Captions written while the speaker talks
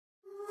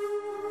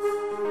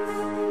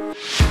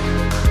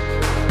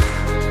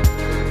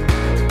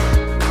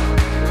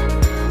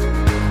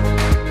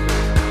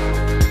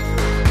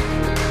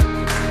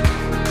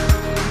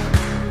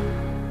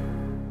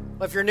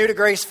If you're new to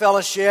Grace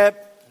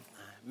Fellowship,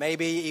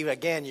 maybe even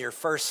again your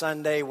first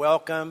Sunday,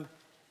 welcome.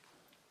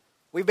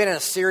 We've been in a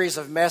series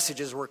of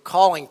messages we're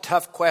calling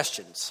Tough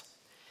Questions.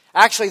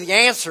 Actually,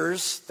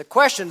 the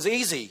question's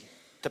easy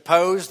to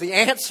pose. The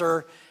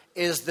answer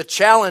is the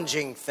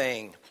challenging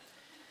thing.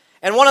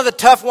 And one of the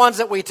tough ones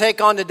that we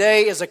take on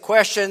today is a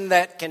question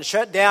that can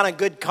shut down a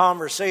good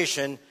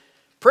conversation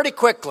pretty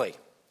quickly.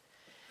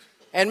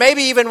 And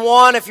maybe even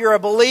one, if you're a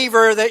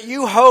believer, that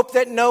you hope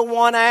that no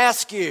one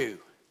asks you.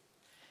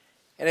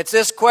 And it's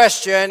this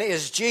question: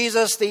 is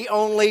Jesus the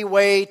only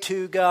way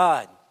to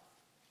God?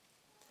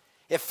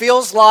 It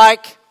feels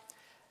like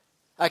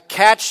a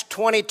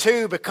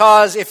catch-22,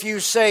 because if you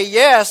say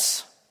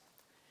yes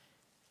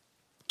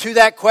to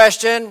that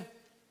question,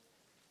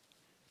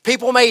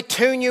 people may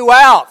tune you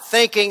out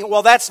thinking,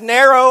 well, that's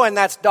narrow and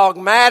that's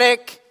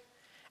dogmatic,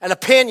 an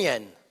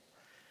opinion.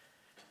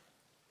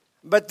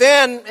 But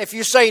then if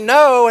you say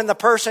no and the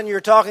person you're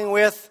talking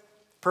with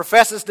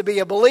professes to be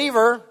a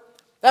believer,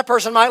 that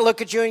person might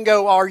look at you and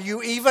go, are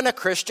you even a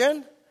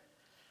Christian?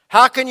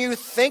 How can you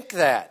think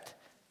that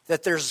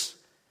there's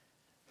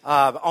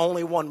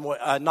only one way,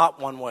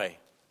 not one way?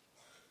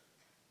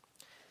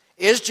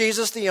 Is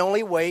Jesus the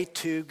only way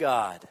to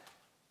God?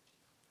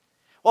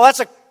 Well,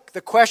 that's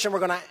the question we're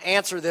going to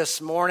answer this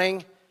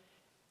morning.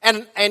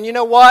 And you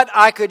know what?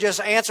 I could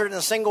just answer it in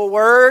a single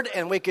word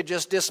and we could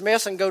just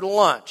dismiss and go to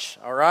lunch,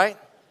 all right?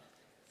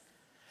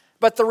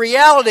 But the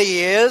reality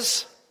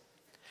is,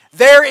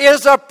 there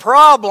is a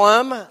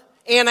problem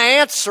in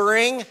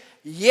answering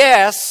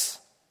yes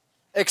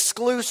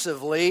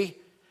exclusively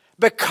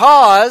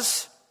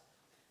because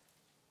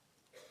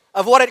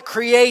of what it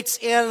creates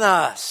in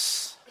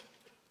us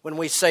when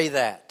we say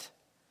that.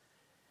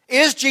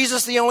 Is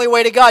Jesus the only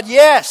way to God?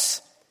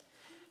 Yes.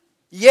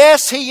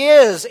 Yes, He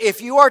is,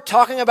 if you are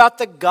talking about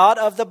the God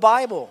of the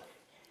Bible,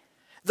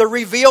 the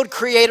revealed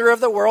creator of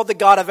the world, the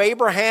God of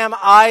Abraham,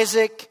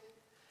 Isaac,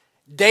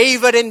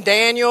 David and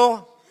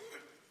Daniel,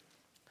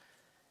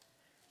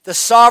 the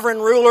sovereign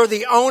ruler,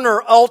 the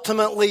owner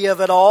ultimately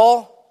of it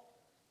all.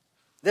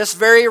 This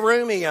very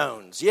room He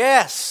owns.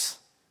 Yes.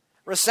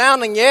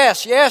 Resounding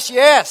yes, yes,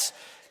 yes.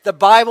 The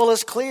Bible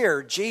is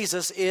clear.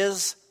 Jesus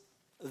is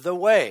the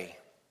way.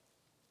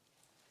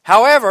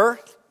 However,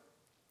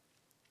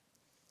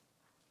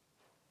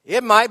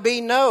 it might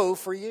be no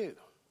for you.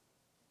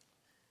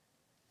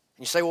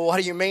 You say, well, what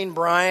do you mean,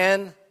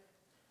 Brian?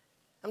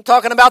 I'm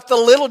talking about the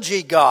little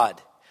g God.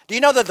 Do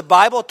you know that the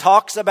Bible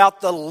talks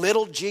about the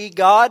little g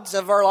gods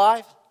of our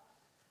life?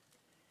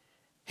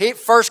 1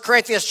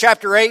 Corinthians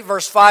chapter 8,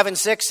 verse 5 and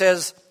 6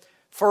 says,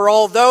 for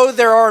although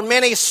there are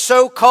many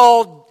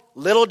so-called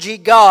little g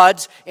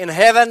gods in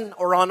heaven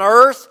or on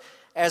earth,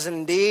 as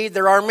indeed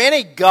there are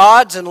many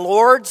gods and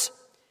lords,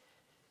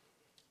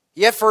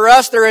 yet for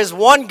us there is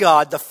one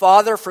God, the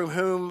Father, from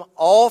whom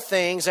all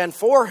things and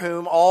for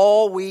whom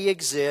all we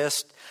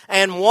exist,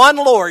 and one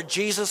Lord,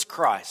 Jesus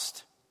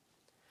Christ,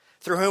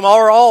 through whom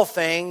are all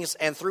things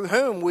and through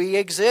whom we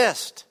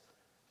exist.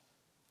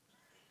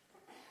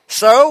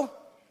 So,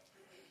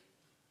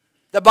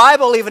 the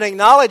Bible even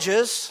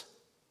acknowledges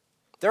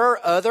there are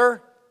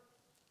other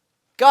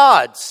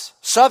gods,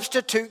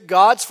 substitute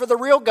gods for the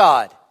real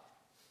God.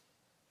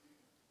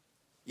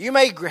 You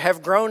may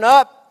have grown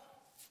up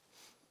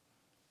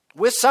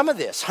with some of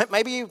this.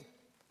 Maybe you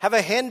have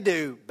a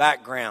Hindu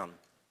background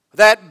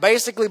that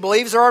basically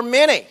believes there are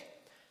many.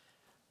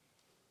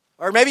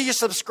 Or maybe you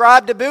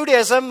subscribe to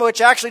Buddhism,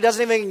 which actually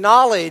doesn't even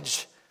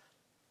acknowledge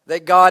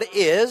that God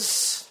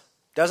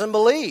doesn't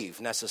believe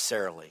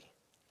necessarily.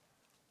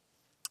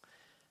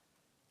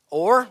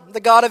 Or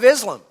the God of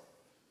Islam,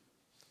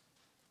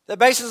 that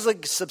basically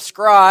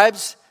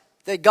subscribes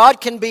that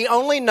God can be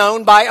only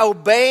known by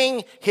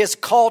obeying His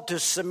call to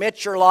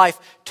submit your life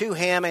to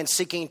Him and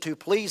seeking to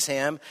please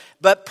Him.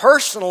 But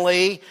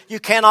personally, you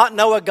cannot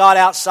know a God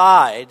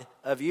outside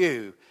of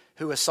you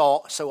who is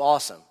so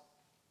awesome.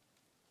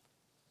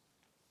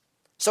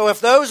 So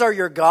if those are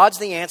your gods,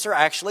 the answer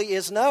actually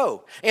is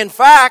no. In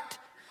fact,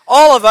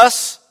 all of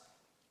us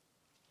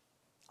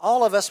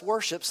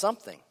worship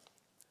something.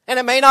 And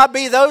it may not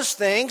be those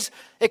things.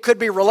 It could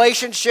be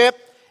relationship.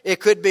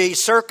 It could be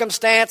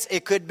circumstance.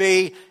 It could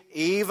be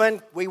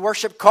even we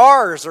worship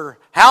cars or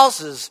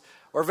houses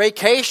or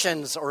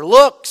vacations or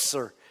looks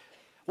or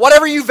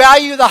whatever you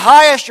value the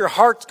highest, your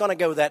heart's going to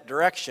go that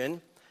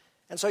direction.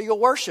 And so you'll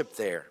worship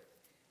there.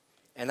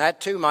 And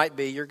that too might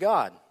be your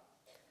God.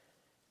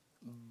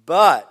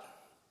 But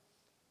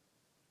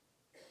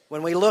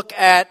when we look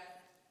at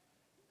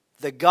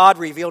the God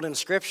revealed in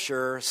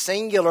Scripture,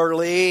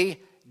 singularly,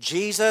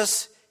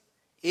 Jesus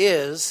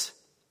is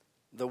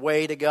the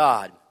way to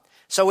God.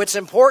 So it's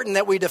important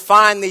that we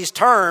define these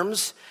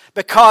terms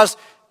because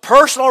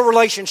personal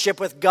relationship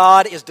with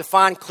God is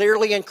defined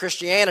clearly in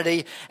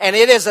Christianity, and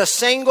it is a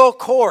single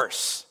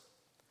course.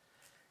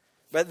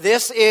 But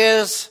this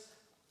is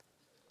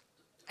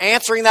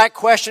answering that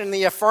question in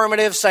the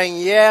affirmative, saying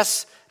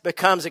yes,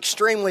 becomes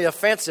extremely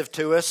offensive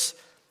to us,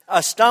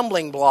 a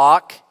stumbling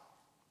block.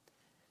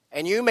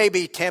 And you may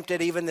be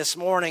tempted even this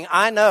morning,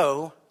 I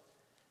know,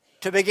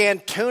 to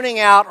begin tuning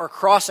out or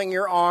crossing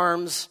your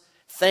arms,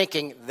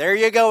 thinking, there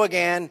you go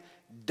again,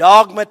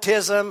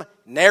 dogmatism,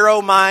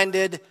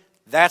 narrow-minded,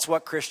 that's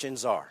what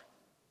Christians are.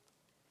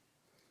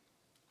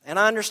 And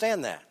I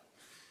understand that.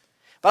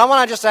 But I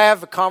want to just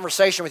have a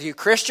conversation with you,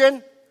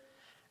 Christian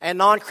and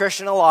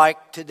non-Christian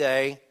alike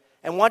today,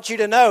 and want you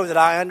to know that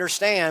I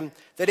understand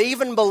that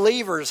even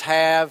believers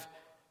have,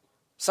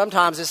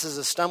 sometimes this is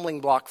a stumbling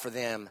block for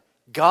them.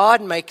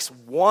 God makes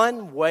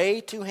one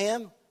way to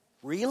Him?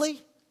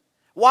 Really?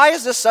 Why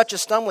is this such a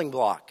stumbling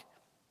block?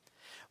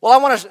 Well, I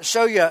want to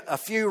show you a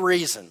few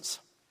reasons.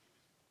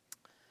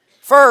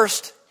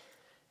 First,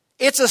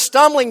 it's a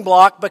stumbling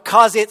block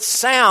because it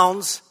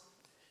sounds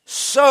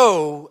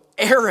so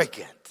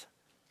arrogant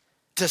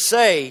to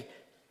say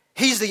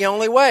He's the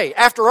only way.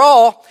 After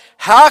all,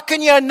 how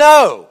can you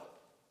know?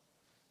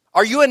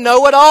 Are you a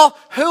know-it-all?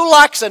 Who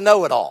likes a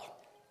know-it-all?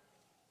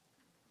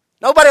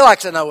 Nobody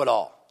likes a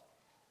know-it-all.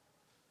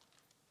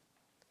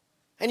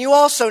 And you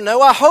also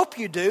know, I hope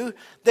you do,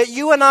 that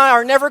you and I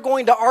are never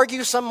going to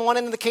argue someone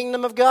into the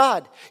kingdom of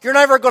God. You're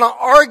never going to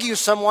argue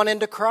someone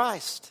into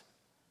Christ.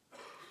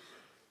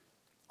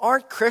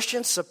 Aren't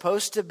Christians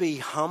supposed to be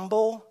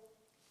humble?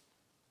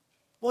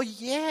 Well,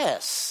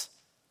 yes.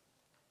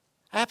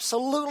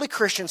 Absolutely,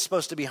 Christians are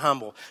supposed to be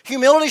humble.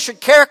 Humility should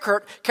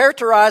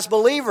characterize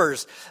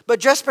believers. But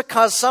just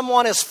because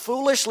someone is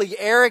foolishly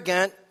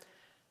arrogant,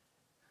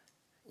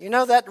 you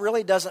know, that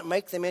really doesn't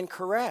make them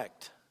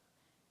incorrect.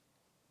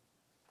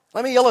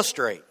 Let me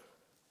illustrate.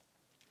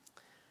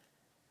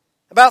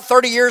 About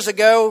 30 years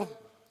ago,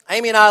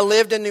 Amy and I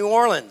lived in New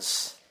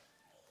Orleans.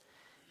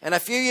 And a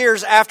few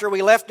years after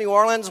we left New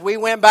Orleans, we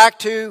went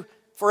back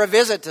for a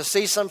visit to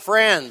see some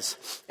friends.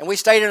 And we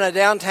stayed in a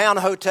downtown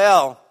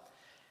hotel.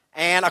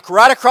 And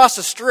right across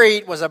the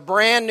street was a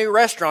brand new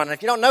restaurant. And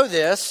if you don't know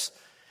this,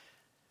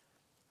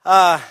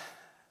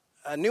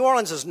 New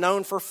Orleans is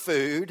known for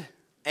food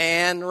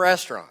and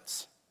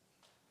restaurants.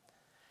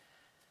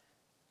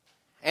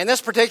 And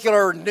this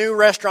particular new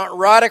restaurant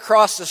right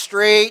across the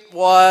street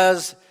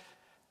was,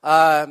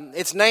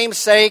 its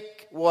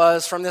namesake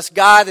was from this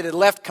guy that had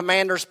left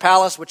Commander's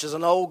Palace, which is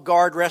an old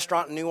guard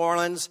restaurant in New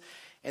Orleans.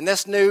 And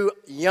this new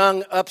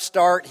young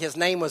upstart, his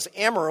name was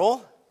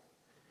Emerald.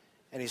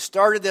 And he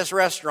started this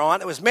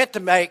restaurant. It was meant to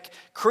make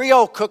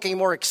Creole cooking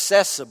more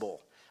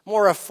accessible,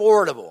 more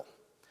affordable.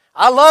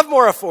 I love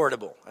more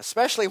affordable,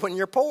 especially when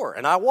you're poor.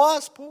 And I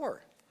was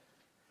poor.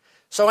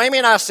 So Amy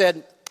and I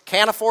said,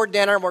 can't afford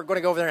dinner, we're going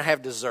to go over there and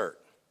have dessert.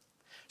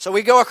 So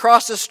we go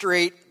across the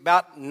street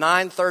about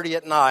 9:30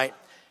 at night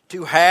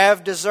to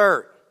have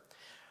dessert.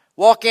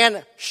 Walk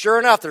in, sure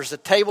enough, there's a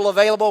table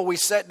available. We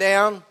sit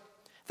down.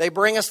 They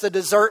bring us the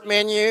dessert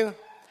menu.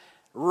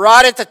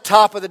 Right at the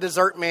top of the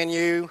dessert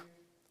menu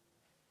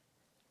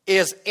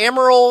is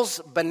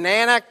Emerald's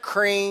banana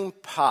cream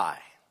pie.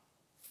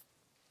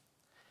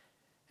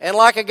 And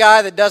like a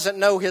guy that doesn't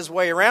know his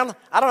way around,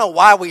 I don't know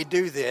why we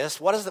do this.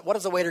 What is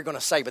the waiter going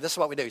to say? But this is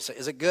what we do. So,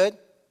 is it good?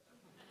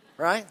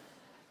 Right?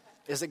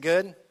 Is it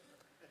good?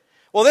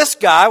 Well, this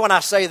guy, when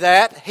I say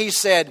that, he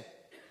said,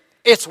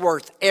 it's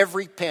worth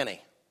every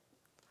penny.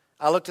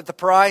 I looked at the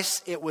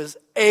price. It was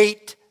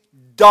 $8.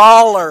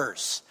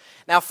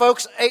 Now,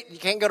 folks, you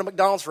can't go to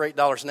McDonald's for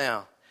 $8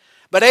 now.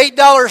 But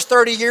 $8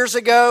 30 years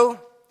ago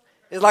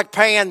is like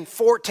paying $14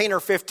 or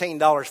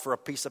 $15 for a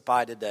piece of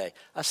pie today.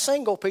 A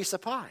single piece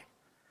of pie.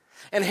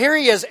 And here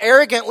he is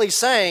arrogantly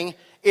saying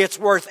it's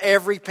worth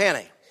every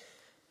penny.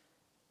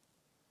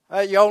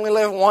 You only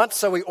live once,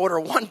 so we order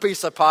one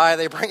piece of pie.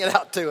 They bring it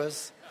out to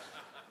us.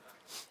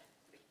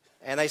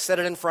 And they set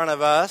it in front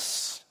of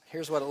us.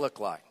 Here's what it looked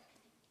like.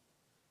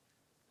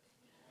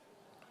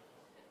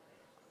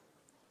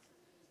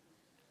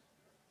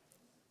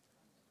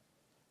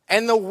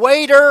 And the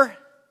waiter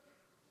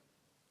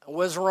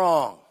was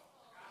wrong.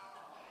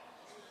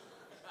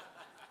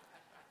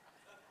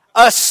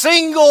 A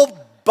single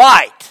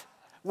bite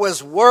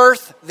was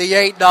worth the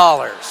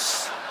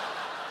 $8.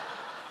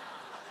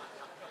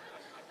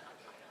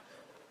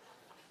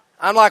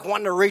 I'm like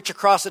wanting to reach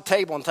across the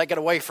table and take it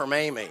away from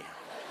Amy.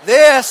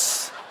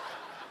 And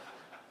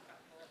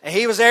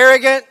he was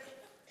arrogant,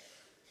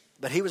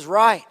 but he was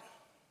right.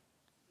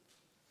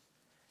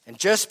 And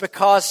just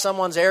because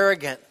someone's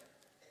arrogant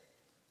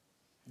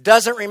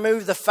doesn't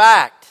remove the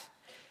fact.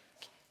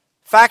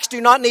 Facts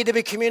do not need to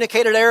be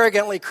communicated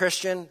arrogantly,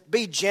 Christian.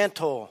 Be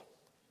gentle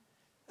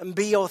and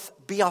be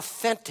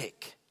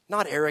authentic,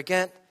 not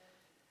arrogant.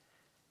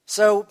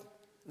 So,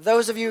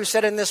 those of you who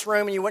sit in this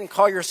room and you wouldn't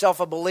call yourself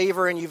a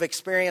believer and you've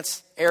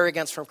experienced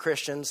arrogance from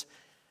Christians,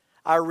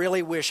 I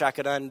really wish I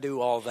could undo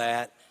all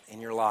that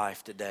in your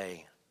life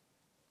today.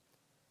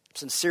 I'm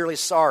sincerely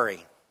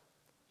sorry.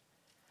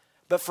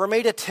 But for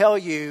me to tell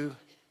you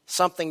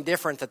something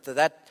different,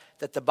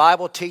 that the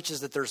Bible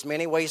teaches that there's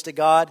many ways to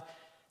God,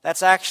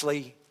 that's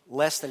actually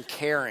less than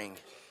caring.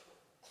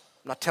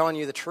 I'm not telling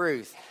you the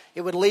truth.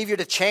 It would leave you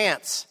to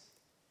chance.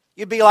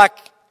 You'd be like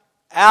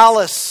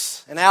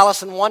Alice in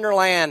Alice in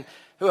Wonderland,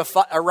 who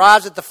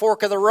arrives at the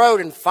fork of the road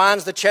and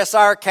finds the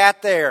Cheshire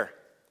cat there.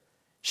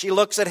 She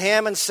looks at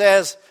him and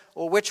says,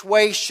 well, which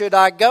way should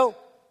I go?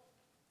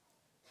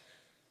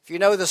 If you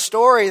know the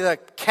story, the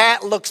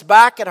cat looks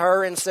back at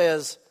her and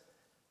says,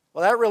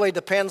 well, that really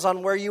depends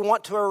on where you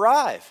want to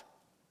arrive.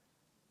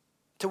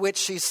 To which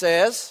she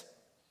says,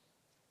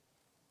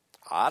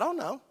 I don't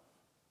know.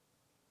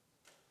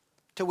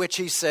 To which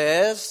he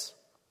says,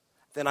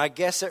 then I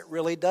guess it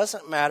really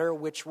doesn't matter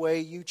which way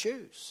you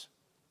choose.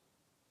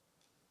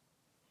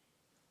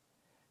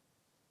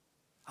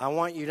 I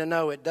want you to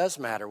know it does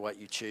matter what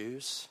you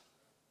choose.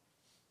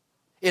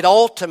 It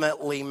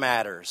ultimately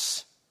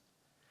matters.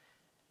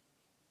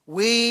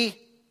 We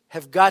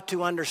have got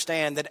to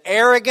understand that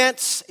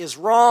arrogance is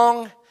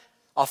wrong,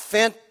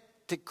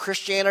 authentic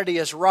Christianity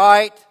is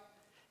right,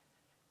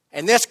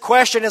 and this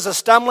question is a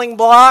stumbling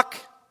block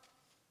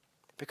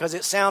because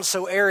it sounds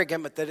so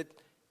arrogant, but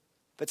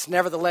it's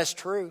nevertheless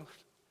true.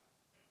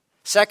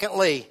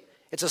 Secondly,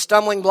 it's a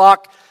stumbling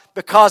block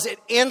because it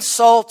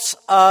insults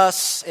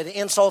us, it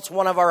insults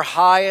one of our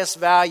highest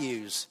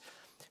values,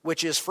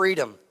 which is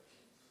freedom.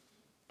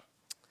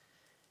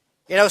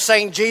 You know,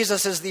 saying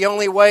Jesus is the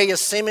only way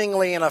is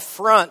seemingly an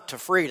affront to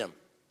freedom.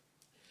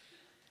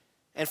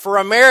 And for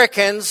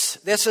Americans,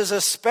 this is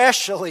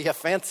especially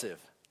offensive.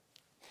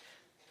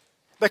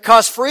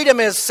 Because freedom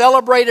is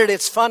celebrated,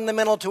 it's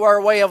fundamental to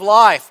our way of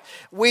life.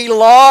 We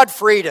laud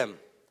freedom.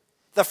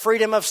 The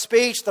freedom of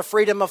speech, the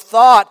freedom of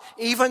thought,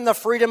 even the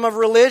freedom of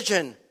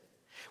religion.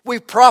 We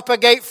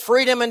propagate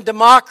freedom and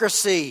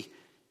democracy.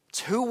 It's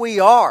who we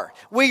are.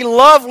 We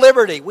love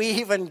liberty. We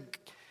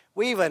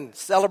even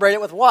celebrate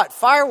it with what?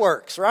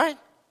 Fireworks, right?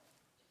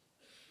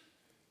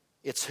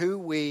 It's who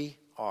we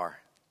are.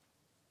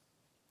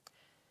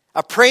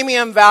 A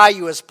premium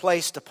value is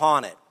placed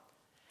upon it.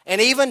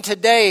 And even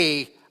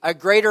today, a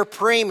greater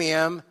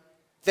premium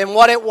than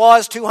what it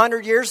was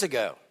 200 years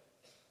ago.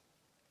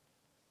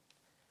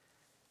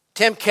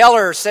 Tim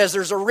Keller says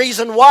there's a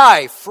reason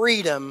why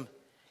freedom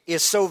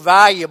is so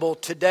valuable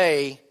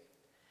today.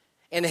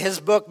 In his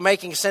book,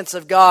 Making Sense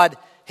of God,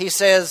 he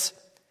says,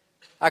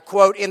 I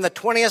quote, in the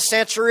 20th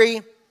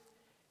century,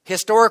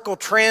 historical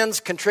trends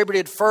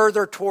contributed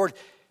further toward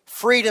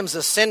freedom's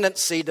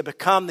ascendancy to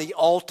become the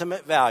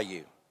ultimate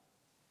value.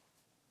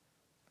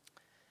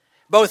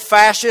 Both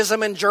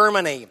fascism in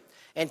Germany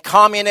and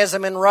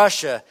communism in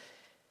Russia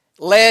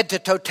led to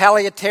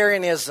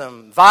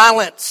totalitarianism,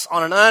 violence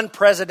on an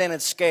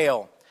unprecedented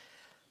scale.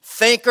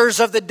 Thinkers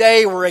of the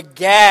day were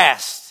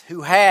aghast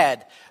who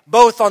had,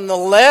 both on the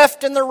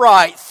left and the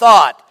right,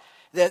 thought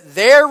that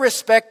their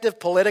respective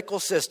political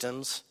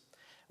systems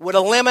would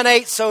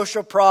eliminate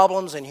social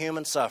problems and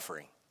human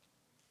suffering.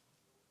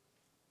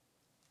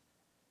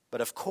 But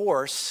of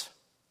course,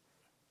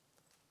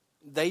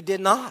 they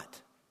did not.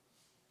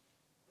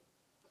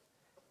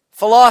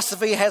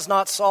 Philosophy has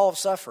not solved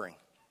suffering.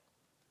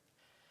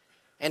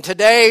 And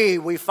today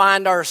we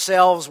find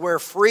ourselves where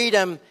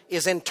freedom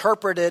is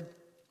interpreted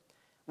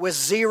with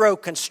zero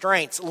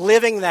constraints,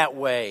 living that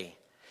way,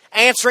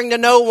 answering to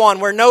no one,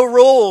 where no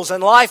rules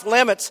and life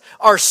limits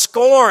are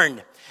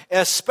scorned,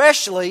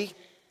 especially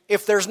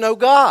if there's no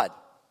God.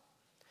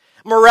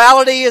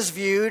 Morality is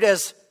viewed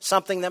as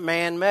something that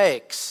man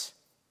makes.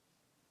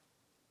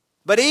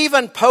 But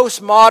even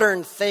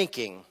postmodern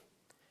thinking,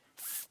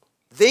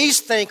 these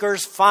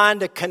thinkers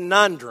find a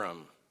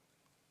conundrum.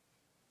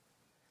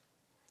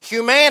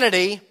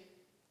 Humanity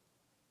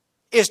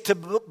is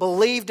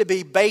believed to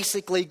be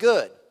basically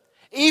good.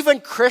 Even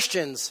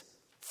Christians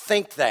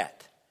think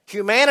that.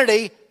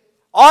 Humanity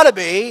ought to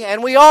be,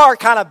 and we are,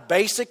 kind of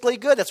basically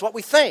good. That's what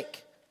we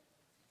think.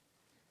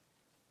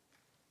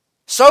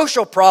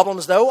 Social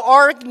problems, though,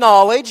 are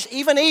acknowledged,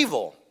 even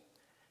evil.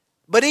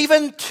 But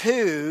even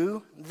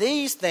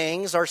these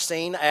things are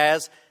seen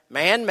as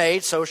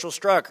man-made social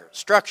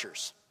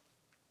structures.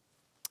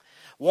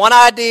 One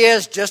idea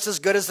is just as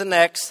good as the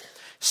next.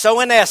 So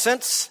in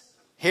essence,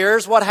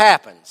 here's what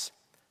happens.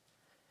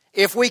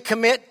 If we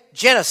commit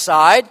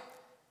genocide,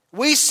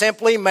 we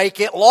simply make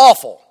it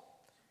lawful,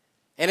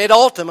 and it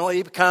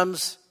ultimately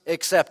becomes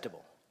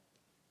acceptable.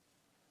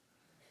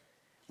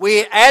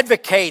 We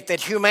advocate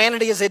that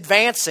humanity is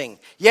advancing,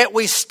 yet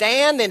we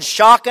stand in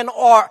shock and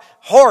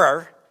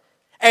horror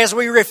as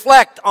we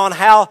reflect on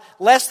how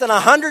less than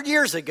 100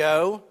 years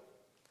ago,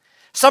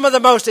 some of the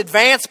most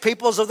advanced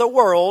peoples of the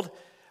world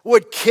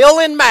would kill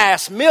en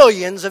masse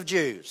millions of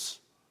Jews.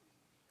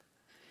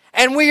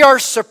 And we are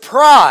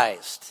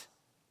surprised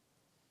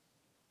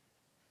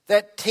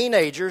that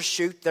teenagers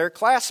shoot their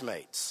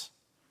classmates.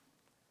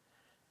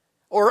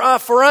 Or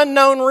for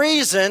unknown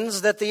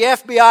reasons that the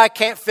FBI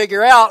can't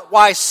figure out,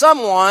 why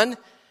someone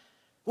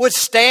would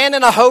stand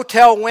in a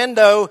hotel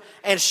window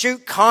and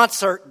shoot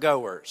concert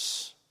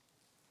goers.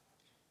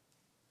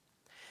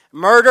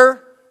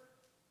 Murder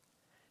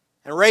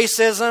and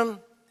racism,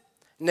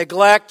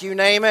 neglect, you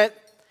name it,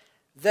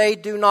 they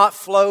do not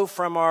flow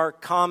from our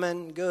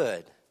common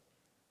good.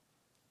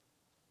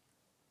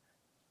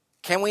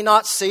 Can we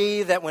not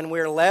see that when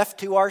we're left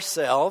to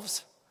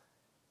ourselves,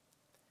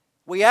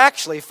 we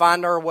actually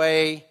find our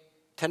way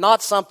to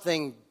not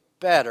something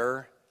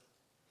better,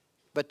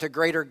 but to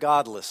greater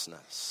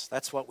godlessness?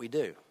 That's what we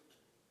do.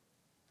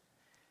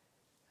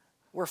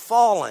 we're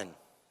fallen.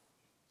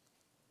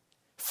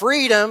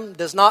 Freedom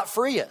does not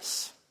free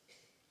us.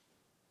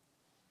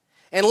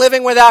 And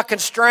living without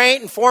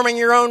constraint and forming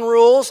your own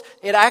rules,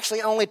 it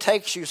actually only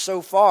takes you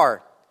so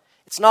far.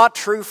 It's not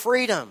true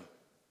freedom.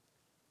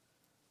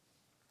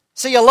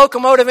 See, a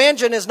locomotive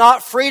engine is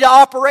not free to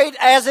operate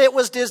as it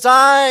was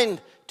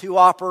designed to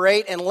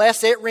operate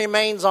unless it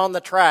remains on the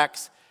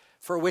tracks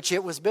for which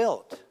it was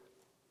built.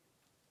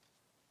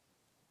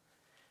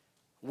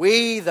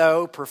 We,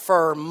 though,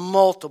 prefer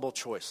multiple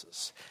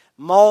choices.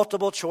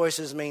 Multiple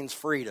choices means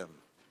freedom.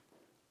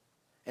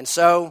 And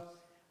so,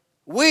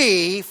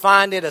 we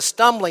find it a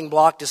stumbling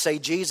block to say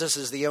Jesus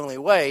is the only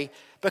way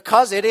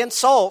because it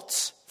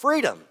insults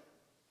freedom.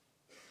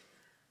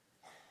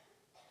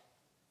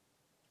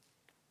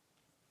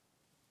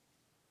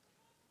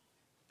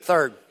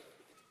 Third,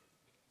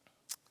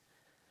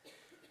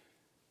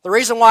 the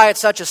reason why it's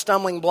such a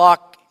stumbling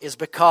block is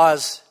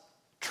because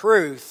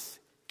truth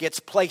gets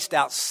placed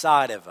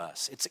outside of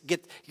us. It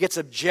gets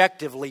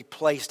objectively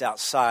placed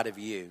outside of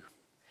you.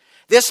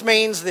 This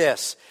means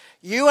this.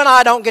 You and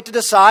I don't get to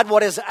decide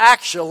what is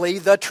actually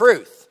the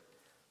truth.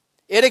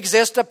 It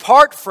exists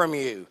apart from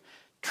you.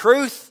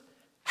 Truth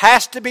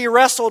has to be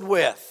wrestled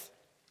with.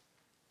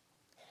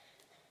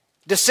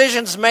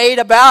 Decisions made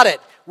about it.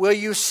 Will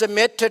you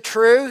submit to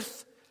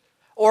truth?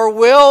 Or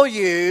will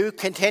you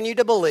continue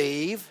to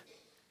believe,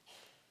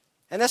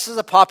 and this is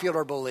a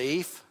popular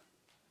belief,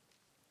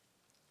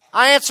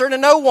 I answer to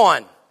no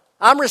one.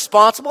 I'm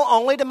responsible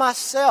only to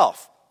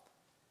myself.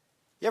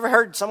 You ever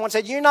heard someone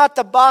say, you're not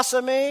the boss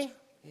of me?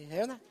 You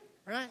hear that?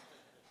 Right?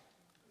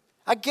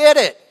 I get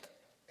it.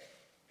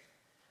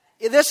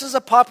 This is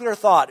a popular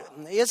thought.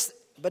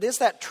 But is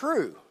that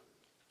true?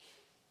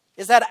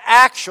 Is that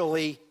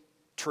actually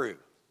true?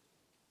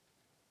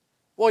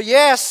 Well,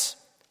 yes,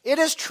 it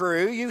is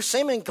true. You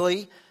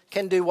seemingly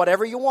can do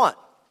whatever you want.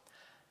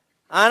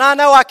 And I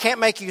know I can't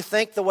make you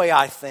think the way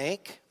I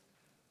think,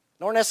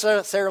 nor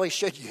necessarily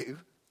should you,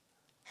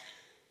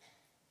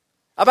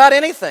 about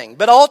anything.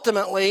 But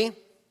ultimately,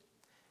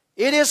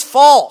 it is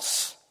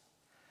false.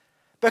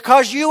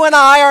 Because you and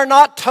I are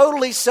not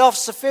totally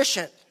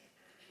self-sufficient.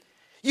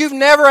 You've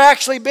never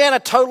actually been a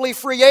totally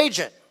free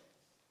agent.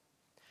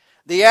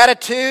 The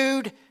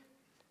attitude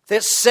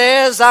that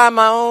says, I'm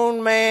my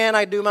own man,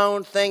 I do my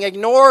own thing,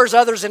 ignores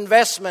others'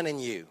 investment in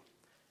you,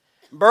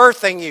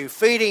 birthing you,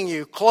 feeding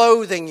you,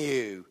 clothing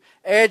you,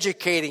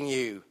 educating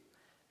you,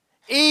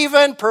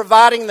 even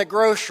providing the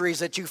groceries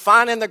that you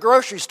find in the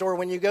grocery store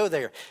when you go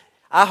there.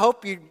 I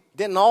hope you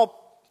didn't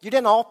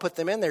all put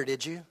them in there,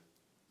 did you?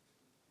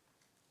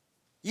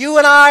 You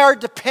and I are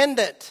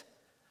dependent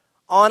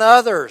on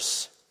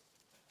others.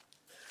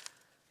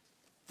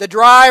 The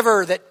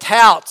driver that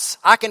touts,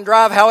 I can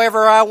drive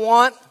however I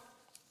want.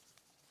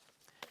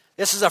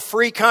 This is a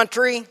free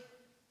country.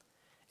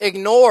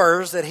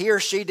 Ignores that he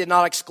or she did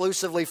not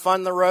exclusively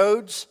fund the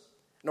roads,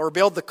 nor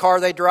build the car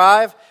they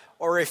drive,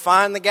 or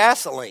refine the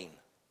gasoline.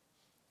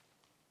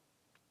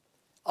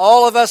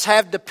 All of us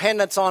have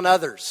dependence on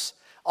others.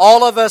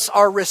 All of us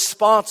are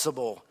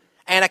responsible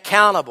and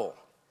accountable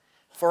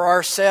for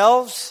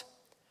ourselves,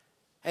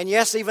 and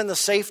yes, even the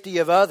safety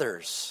of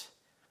others.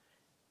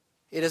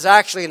 It is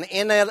actually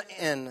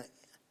an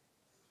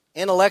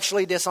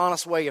intellectually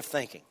dishonest way of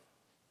thinking.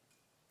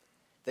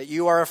 That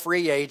you are a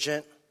free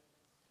agent.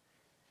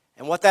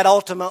 And what that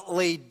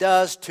ultimately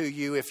does to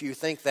you if you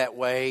think that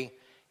way,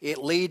 it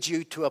leads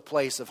you to a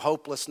place of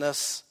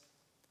hopelessness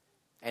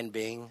and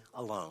being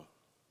alone.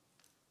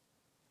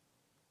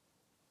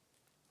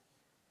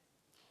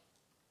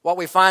 What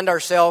we find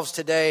ourselves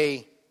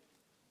today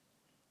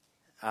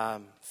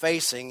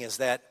facing is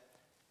that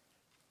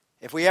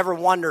if we ever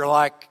wonder,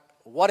 like,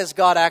 what is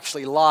God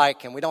actually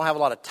like, and we don't have a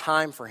lot of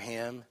time for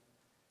Him,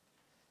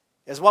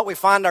 is what we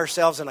find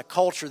ourselves in a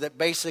culture that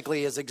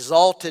basically has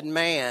exalted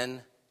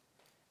man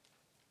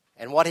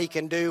and what he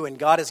can do, and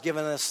God has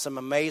given us some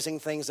amazing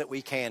things that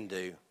we can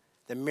do.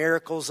 The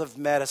miracles of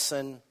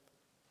medicine,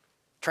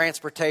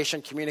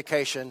 transportation,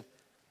 communication.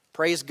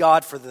 Praise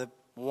God for the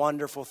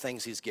wonderful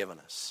things He's given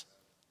us.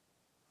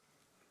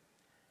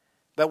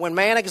 But when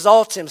man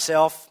exalts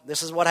himself,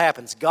 this is what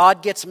happens.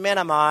 God gets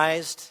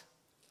minimized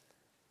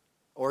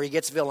or He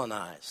gets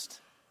villainized.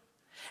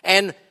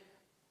 And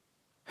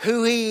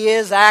who He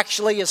is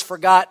actually is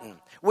forgotten.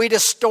 We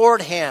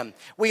distort Him.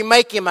 We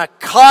make Him a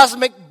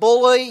cosmic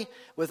bully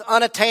with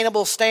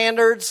unattainable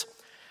standards.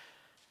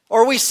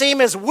 Or we see Him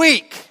as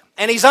weak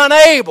and He's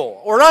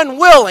unable or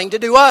unwilling to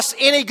do us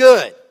any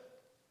good.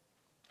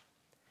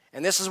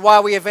 And this is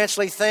why we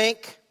eventually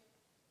think,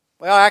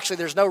 well, actually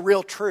there's no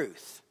real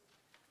truth.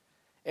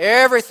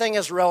 Everything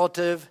is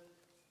relative,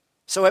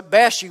 so at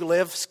best you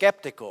live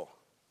skeptical.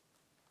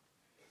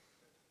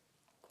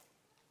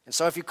 And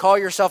so if you call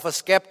yourself a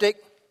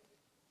skeptic,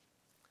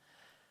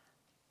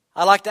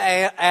 I'd like to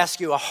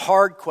ask you a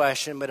hard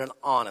question, but an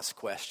honest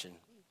question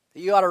that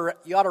you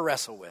ought to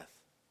wrestle with.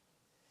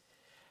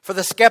 For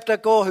the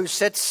skeptical who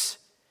sits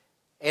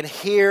and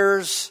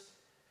hears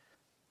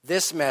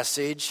this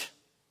message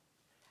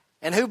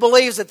and who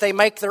believes that they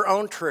make their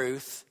own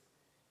truth,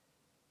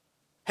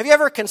 Have you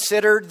ever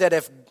considered that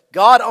if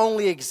God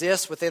only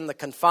exists within the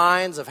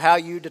confines of how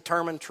you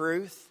determine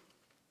truth,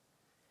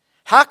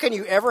 how can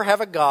you ever have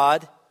a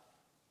God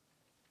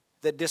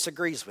that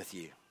disagrees with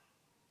you?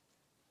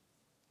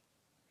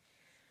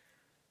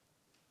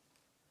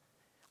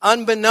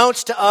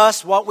 Unbeknownst to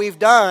us, what we've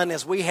done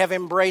is we have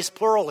embraced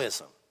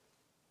pluralism.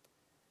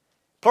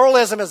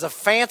 Pluralism is a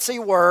fancy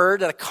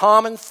word, a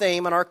common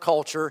theme in our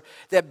culture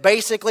that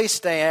basically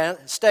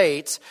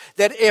states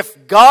that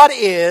if God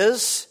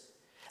is,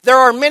 there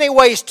are many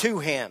ways to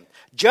Him.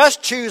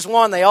 Just choose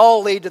one, they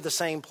all lead to the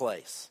same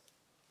place.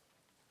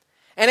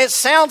 And it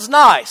sounds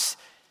nice.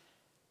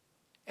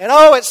 And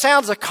it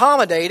sounds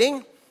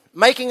accommodating,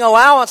 making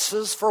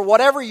allowances for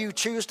whatever you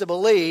choose to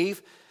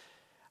believe,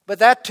 but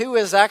that too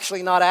is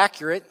actually not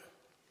accurate.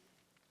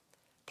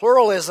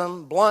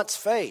 Pluralism blunts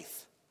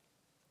faith.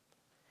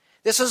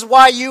 This is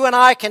why you and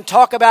I can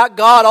talk about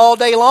God all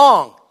day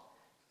long.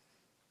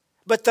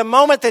 But the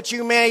moment that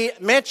you may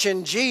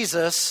mention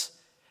Jesus,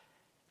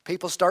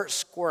 people start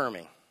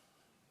squirming.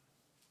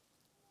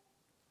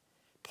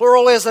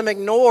 Pluralism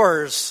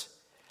ignores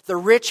the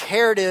rich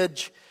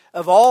heritage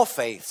of all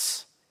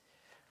faiths,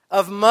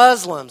 of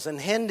Muslims and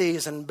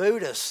Hindus and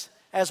Buddhists,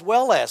 as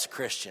well as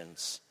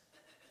Christians.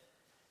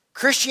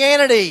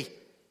 Christianity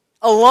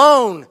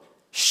alone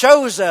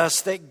shows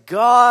us that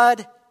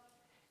God,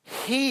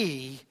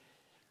 He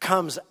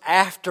comes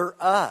after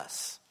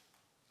us,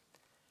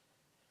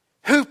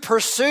 who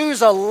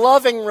pursues a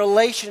loving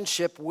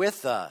relationship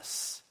with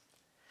us,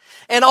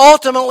 and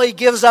ultimately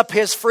gives up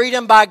His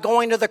freedom by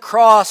going to the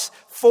cross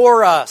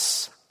for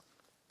us.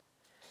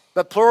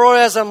 But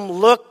pluralism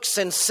looks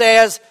and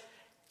says,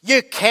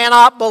 you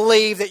cannot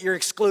believe that you're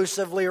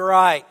exclusively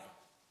right.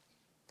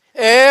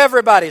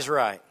 Everybody's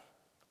right.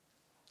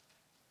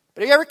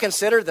 But have you ever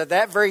considered that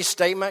that very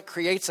statement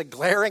creates a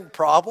glaring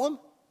problem?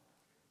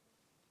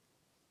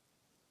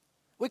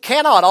 We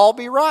cannot all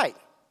be right,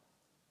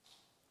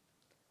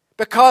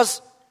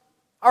 because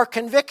our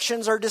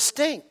convictions are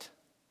distinct.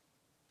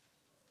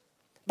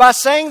 By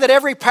saying that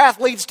every path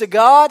leads to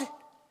God,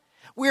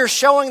 we are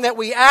showing that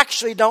we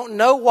actually don't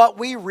know what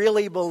we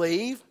really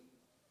believe,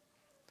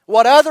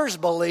 what others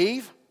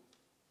believe,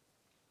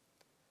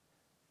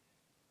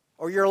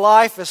 or your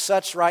life is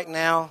such right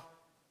now,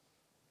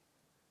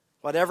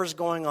 whatever's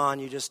going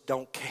on, you just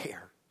don't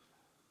care.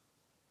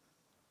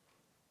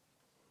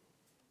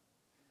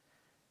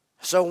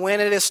 So when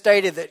it is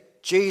stated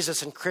that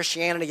Jesus and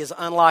Christianity is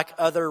unlike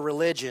other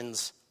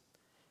religions,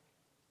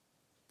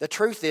 the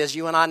truth is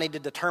you and I need to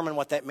determine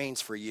what that means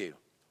for you.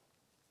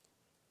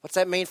 What's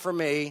that mean for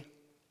me?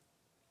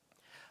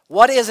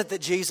 What is it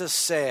that Jesus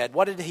said?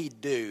 What did He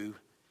do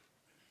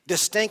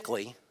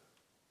distinctly?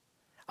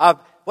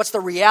 What's the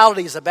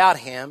realities about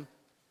Him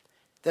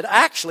that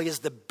actually is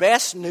the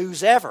best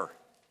news ever?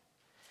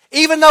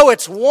 Even though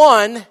it's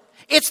one,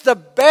 it's the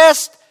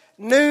best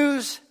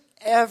news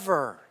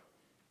ever.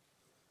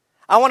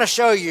 I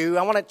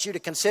want you to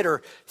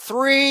consider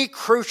three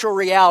crucial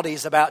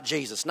realities about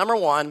Jesus. Number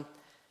one,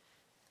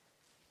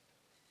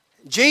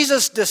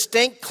 Jesus'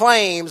 distinct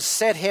claims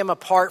set Him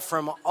apart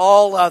from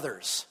all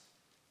others.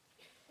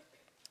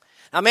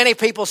 Now, many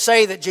people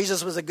say that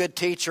Jesus was a good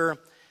teacher,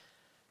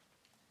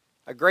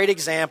 a great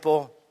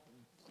example,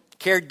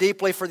 cared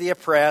deeply for the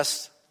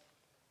oppressed,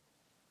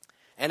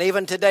 and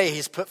even today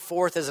He's put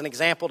forth as an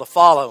example to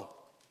follow.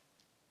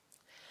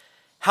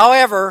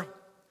 However,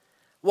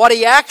 what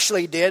He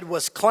actually did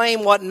was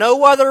claim what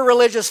no other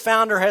religious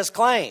founder has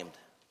claimed.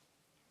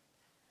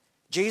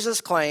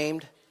 Jesus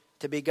claimed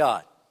to be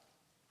God.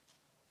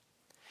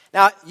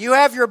 Now, you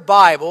have your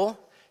Bible.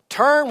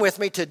 Turn with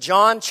me to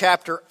John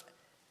chapter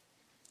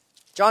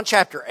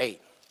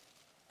 8.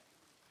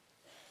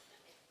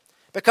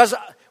 Because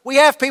we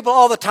have people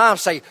all the time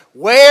say,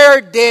 where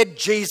did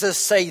Jesus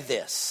say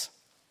this?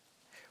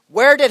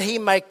 Where did He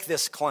make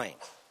this claim?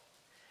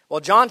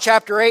 Well, John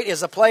chapter 8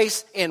 is a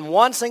place in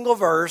one single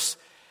verse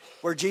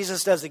where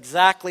Jesus does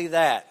exactly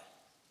that.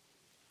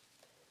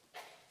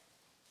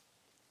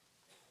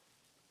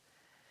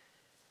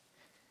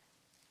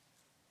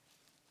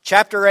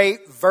 Chapter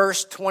 8,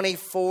 verse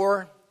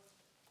 24,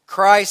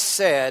 Christ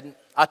said,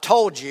 I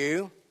told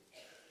you,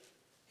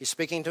 He's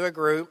speaking to a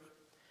group,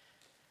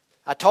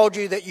 I told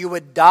you that you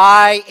would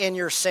die in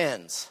your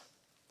sins.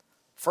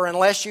 For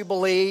unless you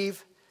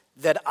believe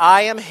that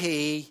I am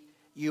He,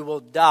 you will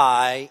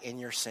die in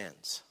your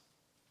sins.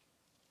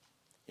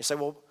 You say,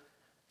 well,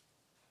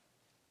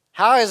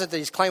 how is it that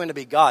He's claiming to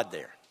be God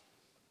there?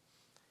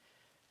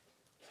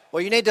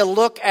 Well, you need to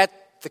look at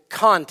the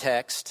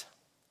context,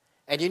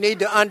 and you need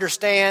to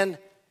understand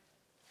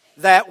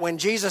that when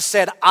Jesus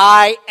said,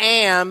 I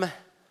am,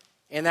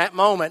 in that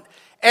moment,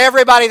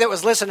 everybody that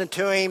was listening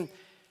to Him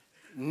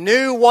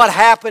knew what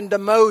happened to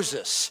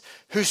Moses,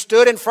 who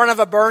stood in front of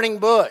a burning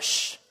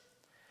bush.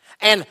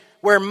 And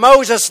where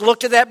Moses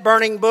looked at that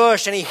burning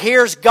bush and he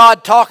hears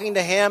God talking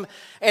to him,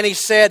 and he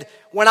said,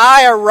 when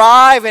I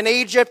arrive in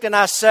Egypt and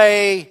I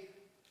say,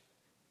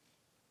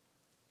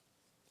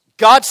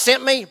 God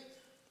sent me,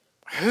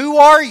 who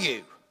are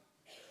you?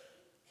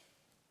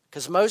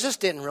 Because Moses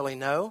didn't really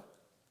know.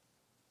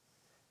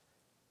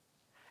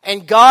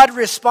 And God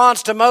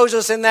responds to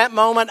Moses in that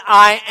moment,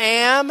 I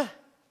am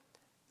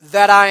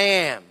that I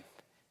am.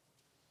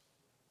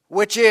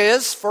 Which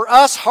is, for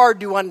us, hard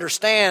to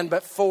understand,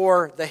 but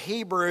for the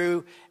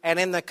Hebrew and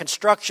in the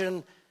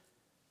construction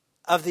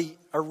of the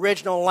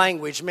original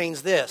language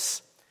means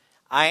this.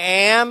 I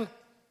am,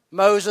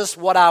 Moses,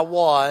 what I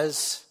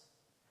was,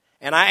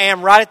 and I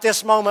am right at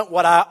this moment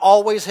what I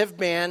always have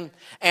been,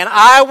 and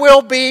I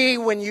will be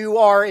when you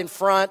are in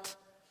front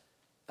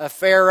of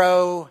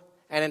Pharaoh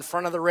and in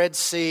front of the Red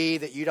Sea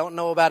that you don't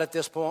know about at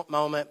this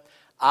moment.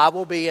 I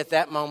will be at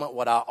that moment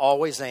what I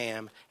always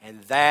am,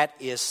 and that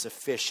is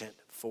sufficient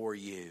for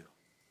you.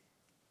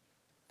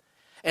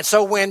 And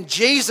so when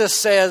Jesus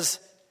says,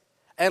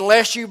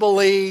 unless you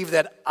believe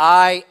that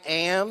I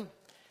am,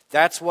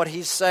 that's what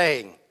he's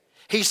saying.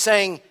 He's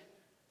saying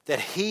that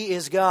he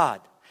is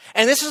God.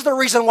 And this is the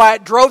reason why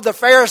it drove the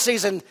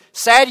Pharisees and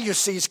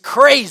Sadducees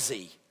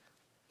crazy.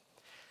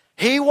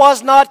 He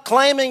was not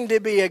claiming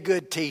to be a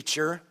good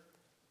teacher.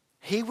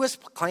 He was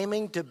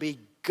claiming to be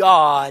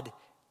God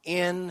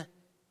in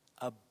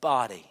a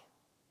body.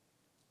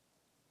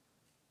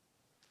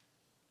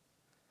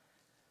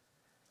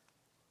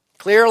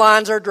 Clear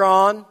lines are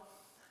drawn,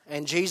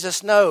 and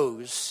Jesus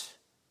knows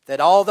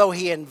that although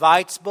he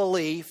invites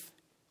belief,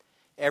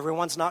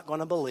 everyone's not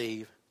going to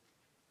believe.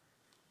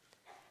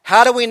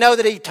 How do we know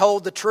that he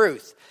told the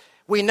truth?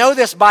 We know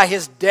this by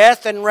his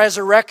death and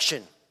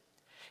resurrection.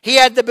 He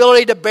had the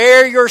ability to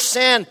bear your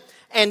sin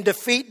and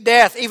defeat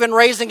death, even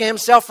raising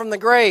himself from the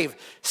grave.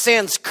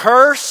 Sin's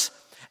curse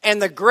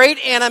and the great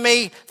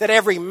enemy that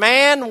every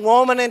man,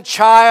 woman, and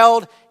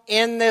child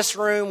in this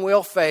room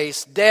will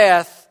face,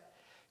 death,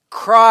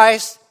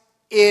 Christ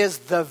is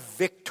the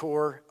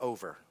victor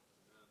over.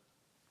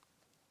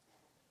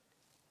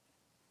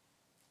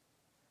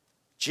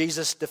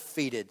 Jesus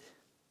defeated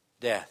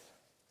death.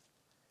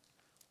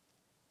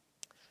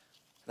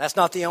 That's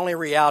not the only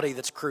reality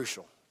that's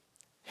crucial.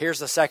 Here's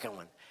the second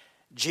one.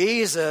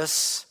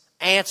 Jesus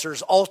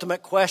answers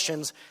ultimate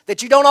questions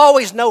that you don't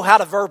always know how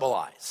to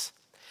verbalize.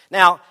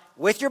 Now,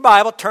 with your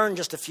Bible, turn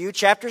just a few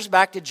chapters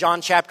back to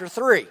John chapter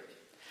 3.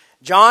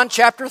 John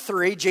chapter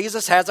 3,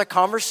 Jesus has a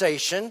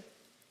conversation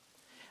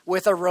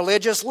with a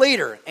religious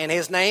leader, and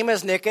his name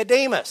is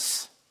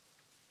Nicodemus.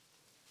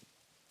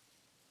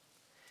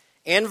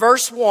 In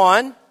verse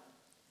 1,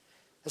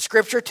 the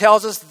scripture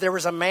tells us that there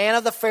was a man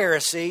of the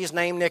Pharisees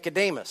named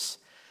Nicodemus,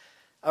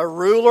 a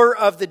ruler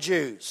of the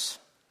Jews.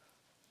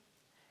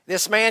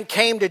 This man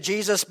came to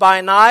Jesus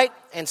by night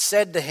and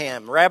said to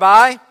him,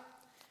 Rabbi,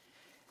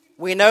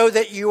 we know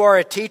that you are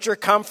a teacher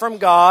come from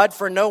God,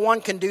 for no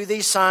one can do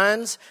these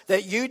signs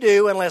that you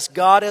do unless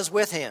God is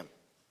with him.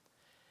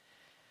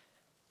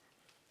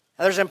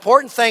 Now, there's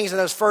important things in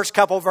those first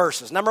couple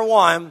verses. Number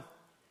one,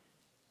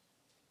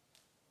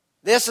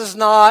 this is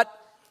not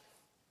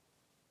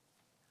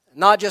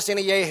just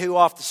any yahoo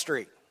off the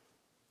street.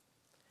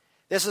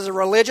 This is a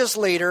religious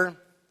leader.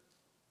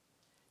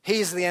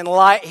 He's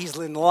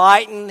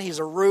enlightened. He's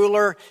a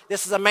ruler.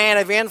 This is a man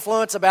of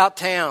influence about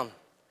town.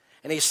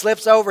 And he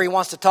slips over. He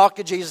wants to talk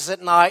to Jesus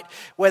at night.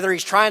 Whether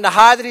he's trying to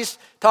hide that he's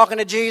talking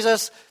to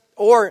Jesus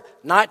or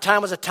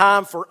nighttime was a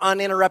time for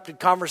uninterrupted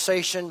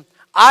conversation,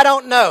 I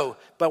don't know.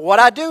 But what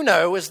I do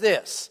know is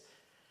this.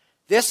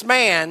 This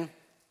man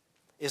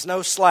is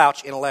no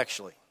slouch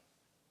intellectually.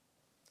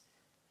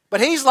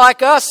 But he's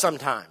like us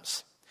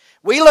sometimes.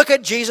 We look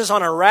at Jesus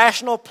on a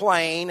rational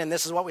plane, and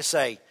this is what we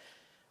say.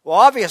 Well,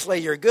 obviously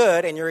you're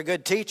good, and you're a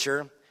good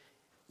teacher.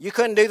 You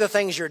couldn't do the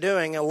things you're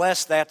doing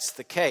unless that's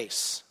the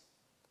case.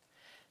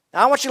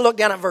 Now I want you to look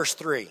down at verse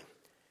 3.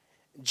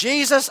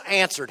 Jesus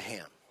answered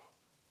him.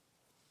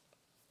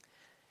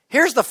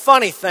 Here's the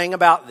funny thing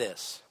about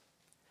this.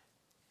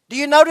 Do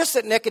you notice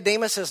that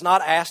Nicodemus has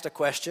not asked a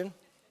question?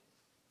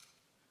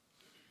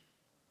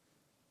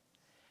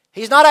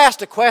 He's not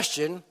asked a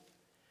question,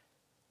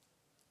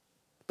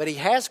 but he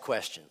has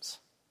questions.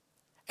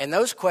 And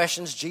those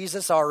questions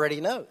Jesus already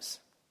knows.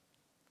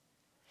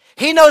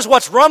 He knows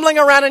what's rumbling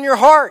around in your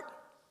heart.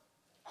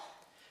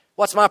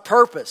 What's my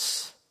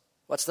purpose?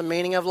 What's the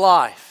meaning of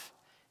life?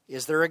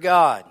 Is there a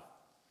God?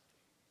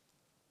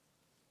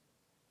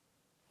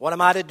 What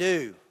am I to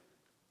do?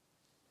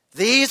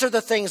 These are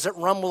the things that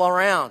rumble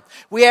around.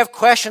 We have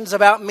questions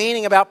about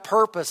meaning, about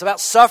purpose, about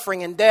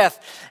suffering and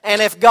death.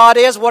 And if God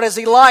is, what is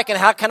he like? And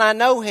how can I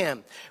know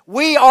him?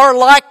 We are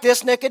like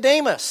this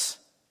Nicodemus,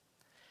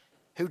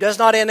 who does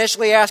not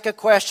initially ask a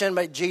question,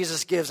 but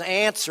Jesus gives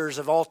answers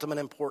of ultimate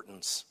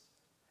importance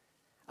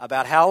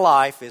about how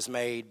life is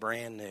made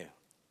brand new.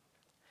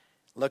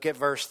 Look at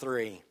verse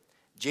 3.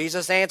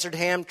 Jesus answered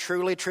him,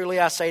 Truly, truly,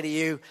 I say to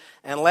you,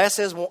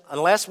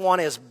 unless one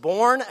is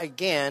born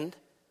again,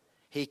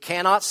 he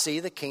cannot see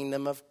the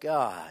kingdom of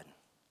God.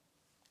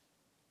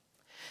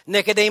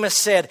 Nicodemus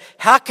said,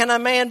 How can a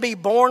man be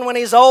born when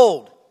he's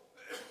old?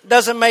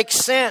 Doesn't make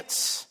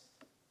sense.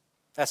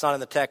 That's not in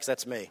the text,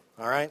 that's me,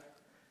 all right?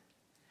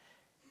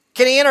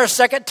 Can he enter a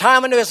second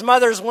time into his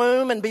mother's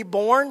womb and be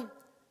born?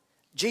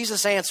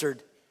 Jesus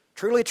answered,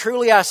 Truly,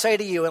 truly, I say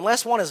to you,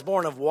 unless one is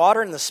born of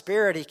water and the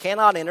Spirit, he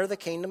cannot enter the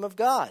kingdom of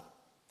God.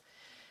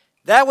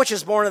 That which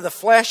is born of the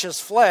flesh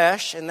is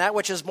flesh, and that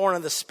which is born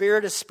of the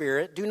Spirit is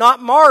spirit. Do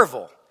not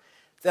marvel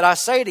that I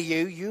say to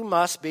you, you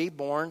must be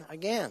born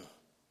again.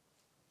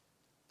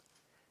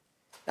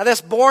 Now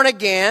this born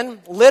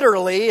again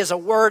literally is a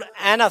word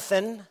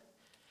anathen.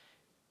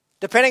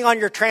 Depending on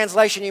your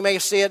translation, you may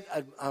see it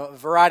a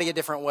variety of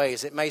different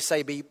ways. It may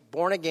say be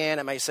born again.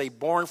 It may say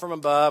born from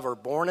above or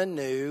born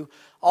anew.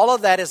 All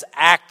of that is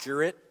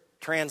accurate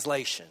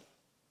translation.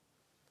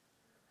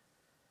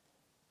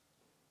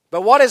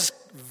 But what is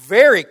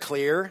very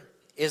clear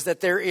is that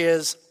there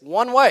is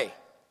one way.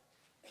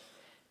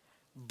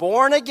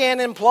 Born again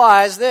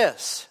implies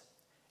this: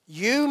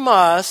 you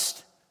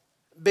must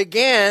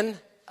begin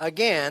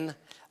again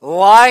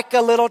like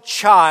a little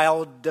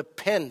child,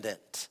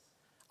 dependent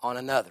on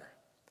another.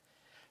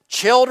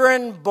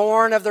 Children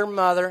born of their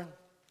mother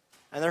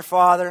and their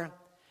father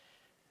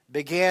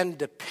begin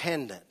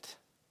dependent,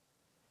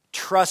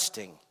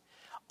 trusting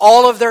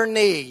all of their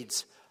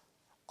needs,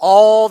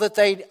 all that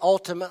they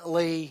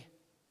ultimately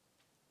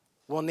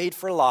will need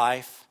for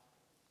life,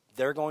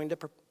 they're going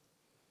to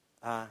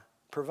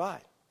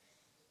provide.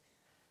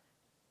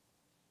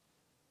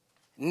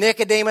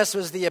 Nicodemus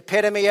was the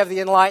epitome of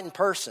the enlightened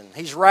person.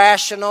 He's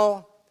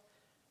rational,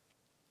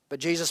 but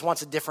Jesus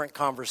wants a different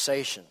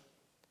conversation.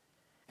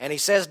 And he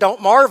says,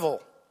 don't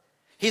marvel.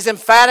 He's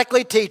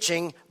emphatically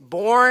teaching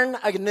born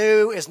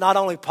anew is not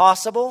only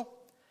possible,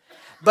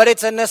 but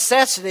it's a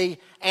necessity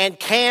and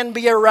can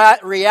be a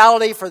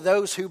reality for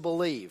those who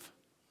believe.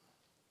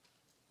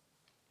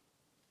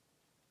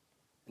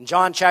 In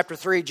John chapter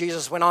 3,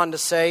 Jesus went on to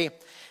say,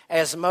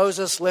 as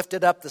Moses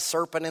lifted up the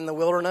serpent in the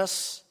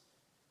wilderness,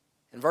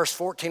 in verse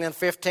 14 and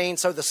 15,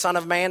 so the Son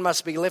of Man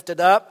must be lifted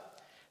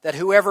up, that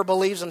whoever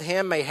believes in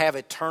him may have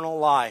eternal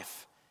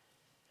life.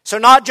 So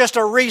not just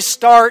a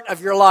restart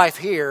of your life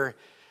here,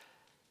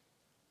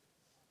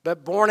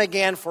 but born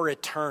again for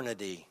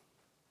eternity.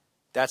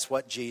 That's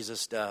what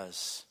Jesus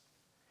does.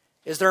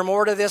 Is there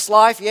more to this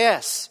life?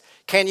 Yes.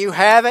 Can you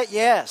have it?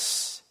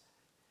 Yes.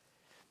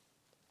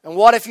 And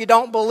what if you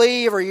don't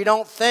believe or you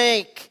don't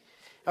think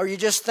or you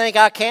just think,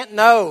 I can't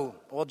know?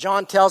 Well,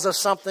 John tells us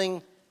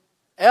something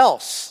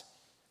else.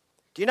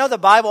 Do you know the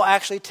Bible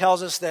actually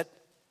tells us that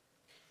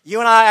you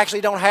and I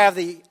actually don't have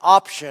the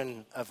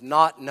option of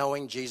not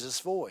knowing Jesus'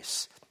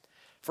 voice?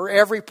 For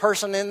every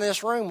person in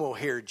this room will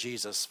hear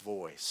Jesus'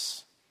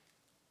 voice.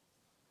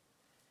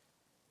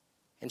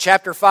 In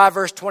chapter 5,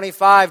 verse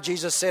 25,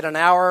 Jesus said, an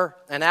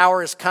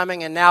hour is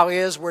coming and now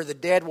is where the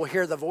dead will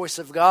hear the voice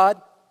of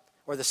God,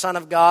 or the Son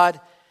of God,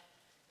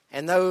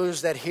 and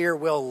those that hear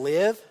will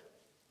live.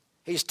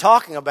 He's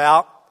talking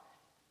about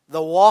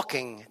the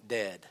walking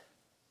dead,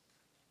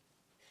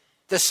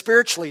 the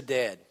spiritually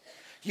dead.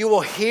 You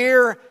will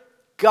hear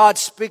God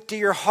speak to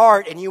your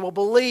heart and you will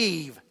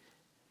believe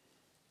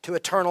to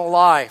eternal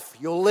life.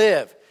 You'll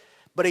live.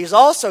 But he's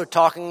also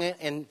talking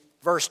in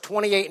verse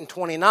 28 and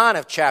 29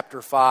 of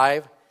chapter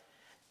 5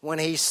 when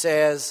he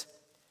says,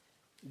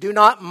 do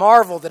not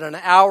marvel that an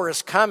hour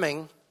is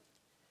coming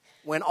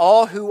when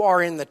all who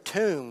are in the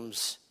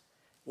tombs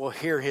will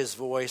hear his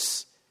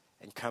voice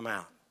and come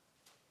out.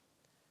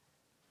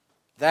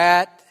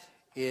 That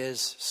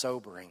is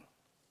sobering.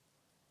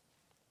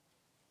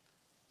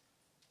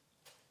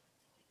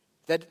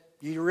 That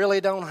you really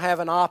don't have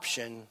an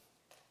option.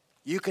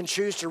 You can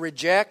choose to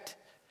reject,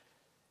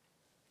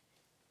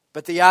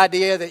 but the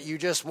idea that you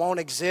just won't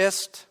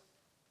exist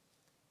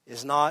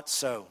is not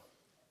so.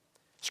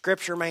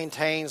 Scripture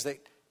maintains that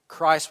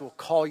Christ will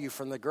call you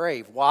from the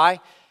grave. Why?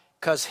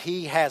 Because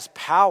he has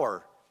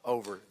power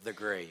over the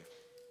grave.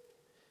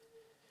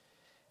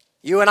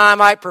 You and I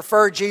might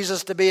prefer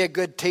Jesus to be a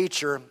good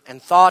teacher,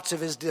 and thoughts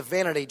of his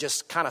divinity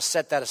just kind of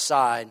set that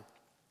aside.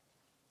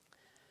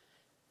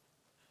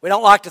 We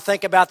don't like to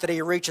think about that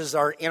he reaches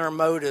our inner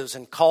motives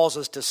and calls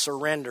us to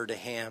surrender to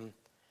him.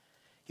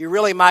 You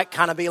really might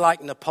kind of be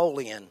like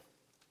Napoleon,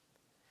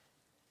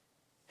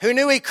 who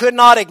knew he could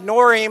not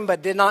ignore him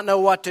but did not know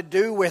what to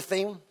do with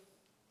him.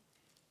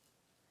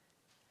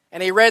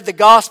 And he read the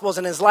Gospels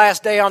in his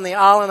last day on the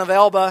island of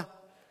Elba,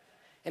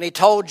 and he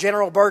told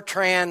General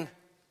Bertrand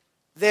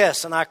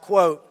this, and I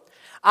quote,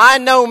 I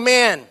know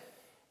men.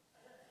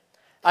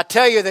 I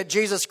tell you that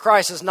Jesus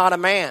Christ is not a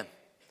man.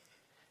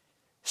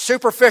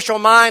 Superficial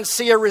minds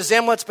see a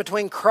resemblance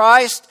between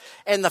Christ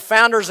and the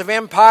founders of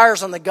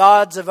empires and the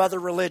gods of other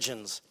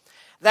religions.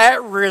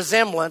 That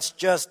resemblance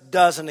just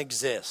doesn't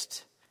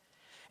exist.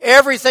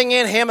 Everything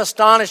in him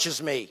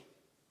astonishes me.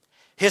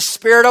 His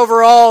spirit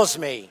overawes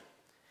me.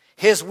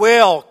 His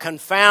will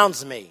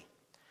confounds me.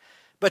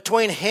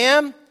 Between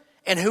him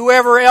and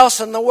whoever else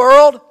in the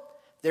world,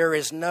 there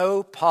is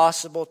no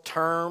possible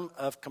term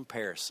of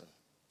comparison.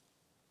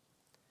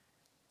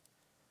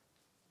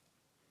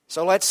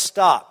 So let's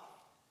stop.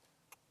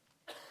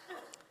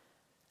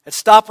 Let's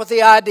stop with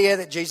the idea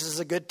that Jesus is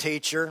a good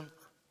teacher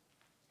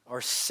or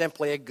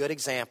simply a good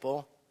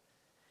example.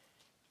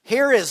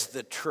 Here is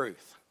the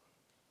truth.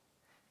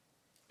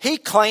 He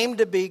claimed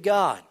to be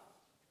God,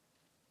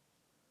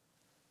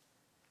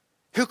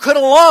 who could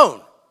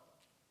alone,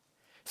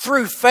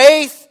 through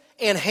faith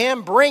in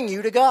him, bring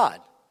you to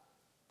God.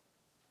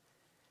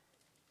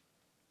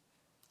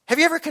 Have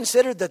you ever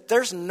considered that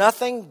there's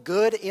nothing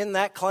good in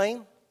that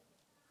claim?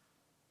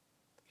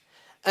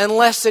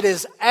 Unless it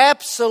is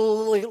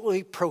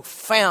absolutely,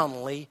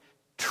 profoundly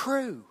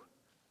true.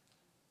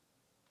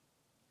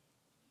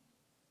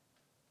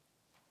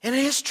 And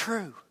it is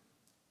true.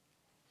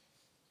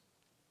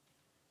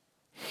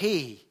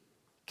 He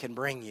can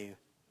bring you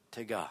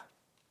to God.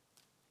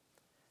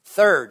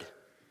 Third,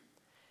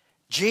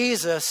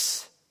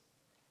 Jesus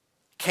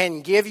can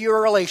give you a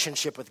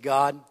relationship with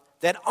God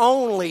that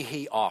only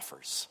He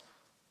offers.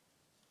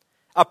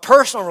 A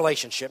personal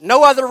relationship.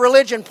 No other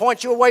religion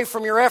points you away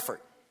from your effort.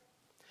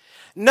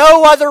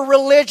 No other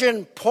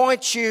religion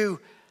points you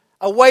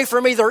away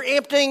from either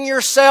emptying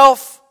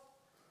yourself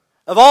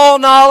of all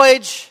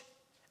knowledge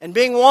and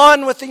being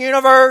one with the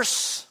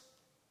universe,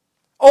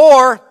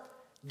 or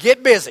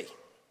get busy.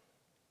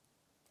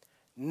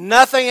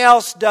 Nothing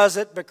else does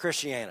it but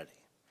Christianity.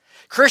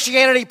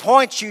 Christianity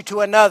points you to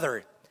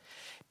another.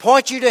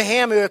 Points you to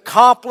Him who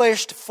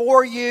accomplished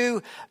for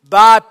you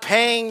by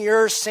paying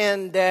your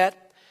sin debt,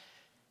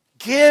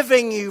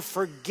 giving you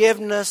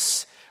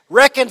forgiveness,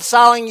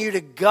 reconciling you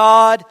to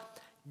God,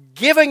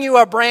 giving you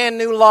a brand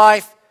new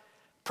life,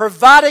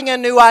 providing a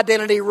new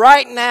identity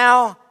right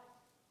now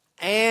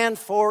and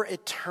for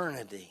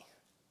eternity.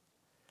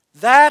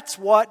 That's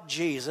what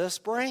Jesus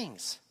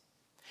brings.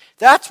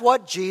 That's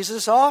what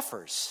Jesus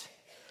offers.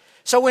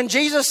 So when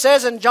Jesus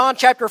says in John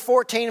chapter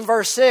 14,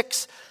 verse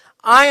 6,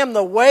 I am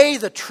the way,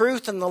 the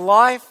truth, and the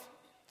life,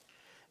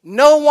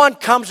 no one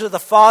comes to the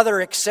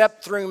Father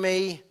except through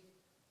me.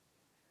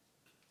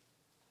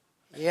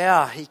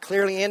 Yeah, He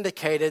clearly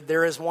indicated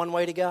there is one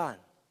way to God.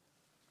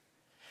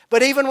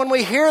 But even when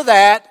we hear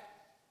that,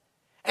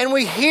 and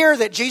we hear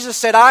that Jesus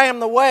said, I am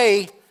the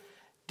way,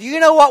 do you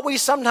know what we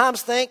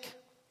sometimes think?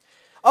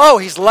 Oh,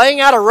 He's laying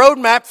out a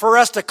roadmap for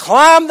us to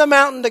climb the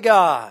mountain to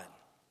God.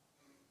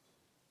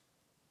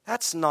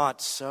 That's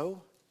not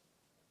so.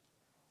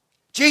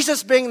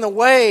 Jesus being the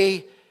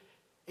way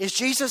is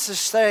Jesus is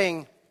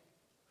saying,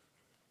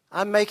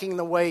 I'm making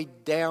the way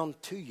down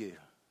to you.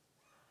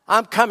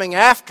 I'm coming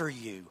after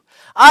you.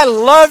 I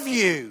love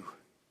you.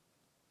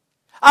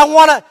 I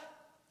want an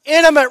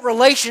intimate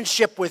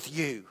relationship with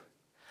you.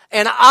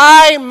 And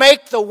I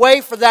make the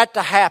way for that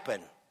to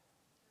happen.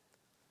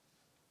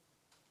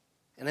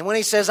 And then when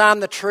He says,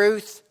 I'm the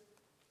truth,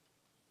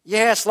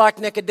 yes, like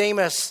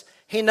Nicodemus,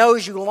 He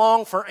knows you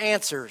long for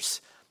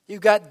answers.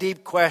 You've got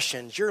deep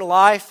questions. Your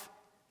life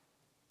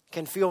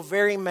can feel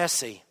very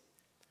messy.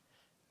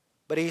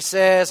 But He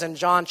says in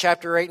John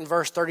chapter 8 and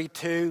verse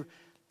 32,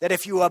 that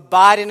if you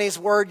abide in His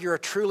word, you're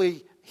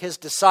truly His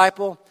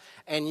disciple,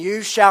 and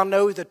you shall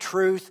know the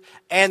truth,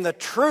 and the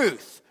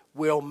truth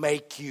will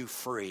make you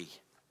free.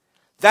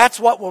 That's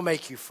what will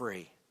make you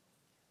free.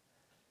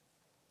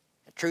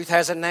 The truth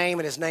has a name,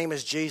 and His name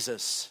is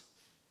Jesus.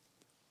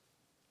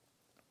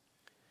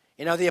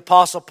 You know, the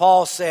Apostle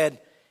Paul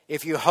said,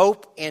 if you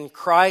hope in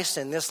Christ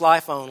in this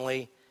life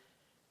only,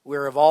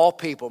 we're of all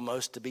people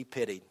most to be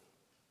pitied.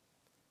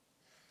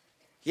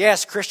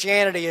 Yes,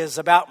 Christianity is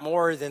about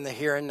more than the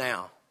here and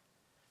now.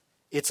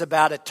 It's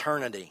about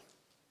eternity.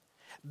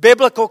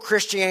 Biblical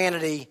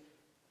Christianity,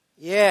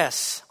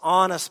 yes,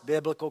 honest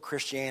biblical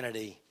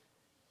Christianity,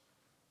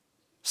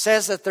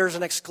 says that there's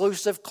an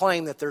exclusive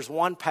claim that there's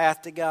one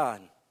path to God.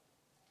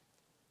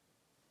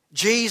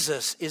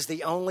 Jesus is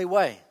the only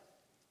way.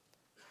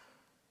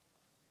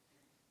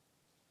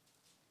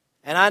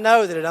 And I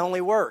know that it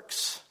only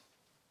works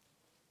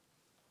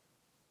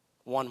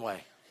one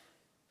way.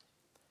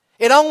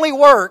 It only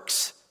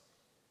works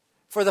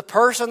for the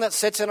person that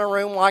sits in a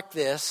room like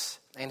this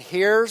and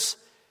hears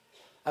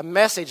a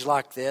message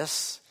like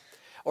this,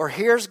 or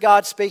hears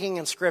God speaking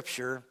in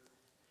Scripture,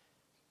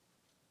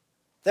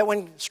 that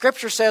when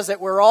Scripture says that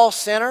we're all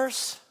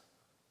sinners,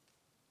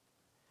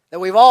 that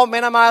we've all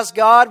minimized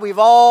God, we've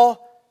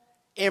all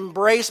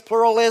embraced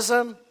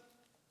pluralism,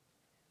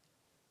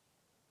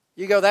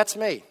 you go, that's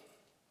me.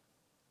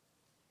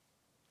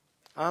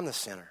 I'm the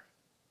sinner.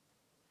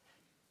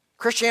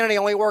 Christianity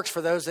only works for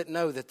those that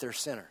know that they're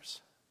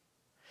sinners.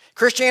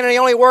 Christianity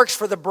only works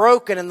for the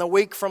broken and the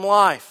weak from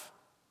life.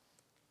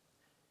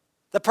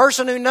 The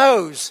person who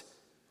knows,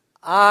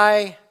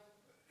 I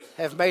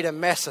have made a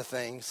mess of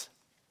things,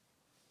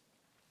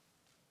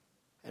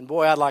 and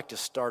boy, I'd like to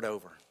start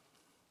over.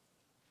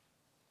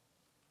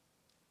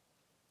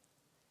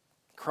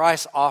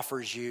 Christ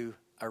offers you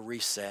a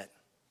reset,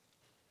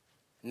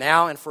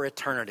 now and for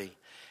eternity.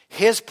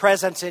 His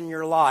presence in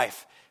your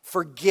life,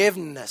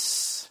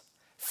 forgiveness,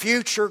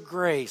 future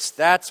grace,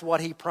 that's what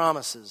He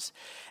promises.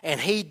 And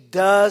He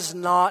does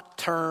not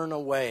turn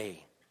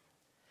away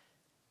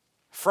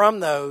from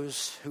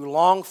those who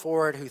long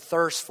for it, who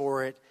thirst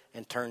for it,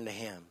 and turn to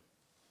Him.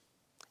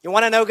 You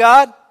want to know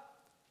God?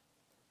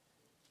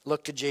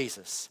 Look to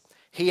Jesus.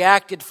 He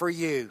acted for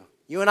you.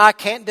 You and I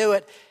can't do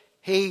it.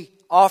 He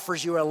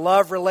offers you a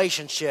love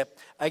relationship,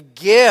 a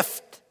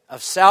gift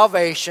of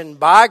salvation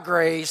by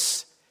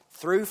grace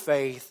through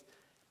faith,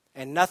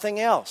 and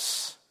nothing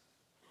else.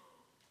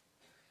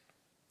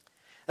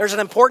 There's an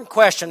important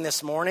question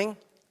this morning.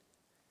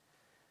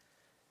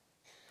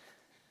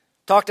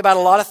 talked about a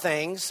lot of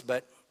things,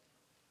 but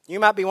you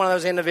might be one of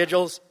those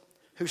individuals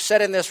who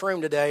sat in this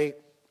room today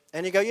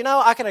and you go,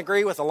 I can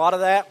agree with a lot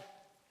of that.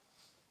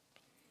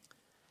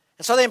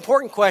 And so the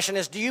important question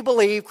is, do you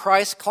believe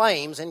Christ's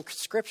claims in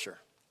Scripture?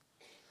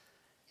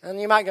 And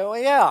you might go, well,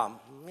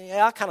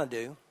 yeah, I kind of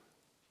do.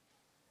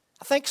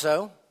 I think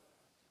so.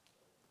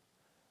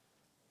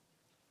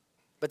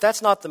 But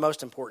that's not the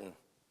most important,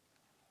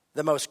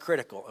 the most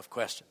critical of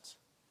questions.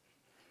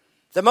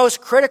 The most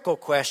critical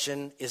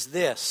question is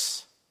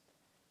this,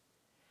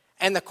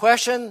 and the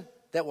question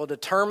that will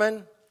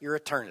determine your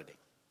eternity.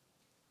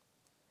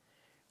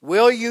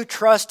 Will you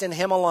trust in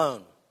Him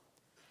alone,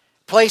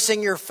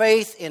 placing your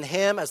faith in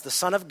Him as the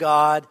Son of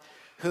God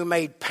who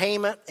made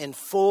payment in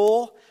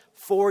full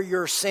for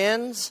your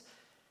sins,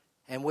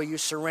 and will you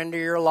surrender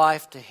your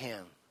life to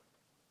Him?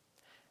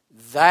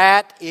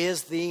 That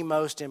is the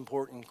most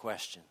important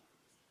question.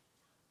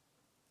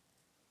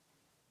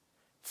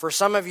 For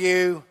some of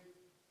you,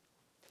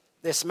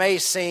 this may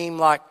seem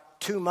like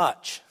too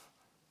much.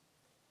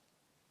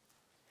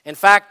 In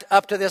fact,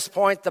 up to this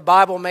point, the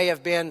Bible may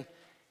have been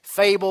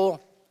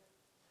fable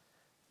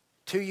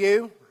to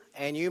you,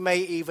 and you may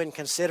even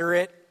consider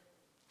it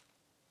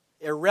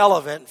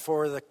irrelevant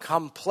for the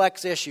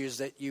complex issues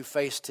that you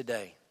face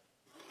today.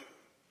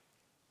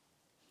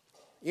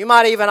 You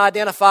might even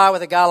identify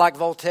with a guy like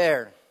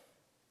Voltaire,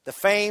 the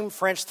famed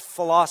French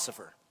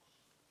philosopher.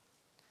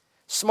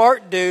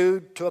 Smart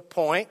dude to a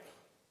point.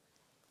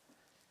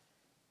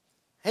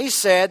 He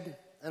said,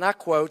 and I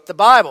quote, "The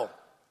Bible,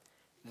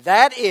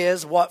 that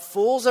is what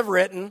fools have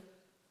written,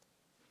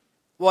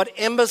 what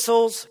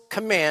imbeciles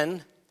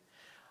commend,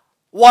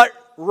 what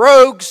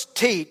rogues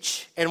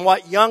teach, and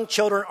what young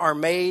children are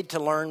made to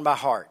learn by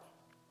heart."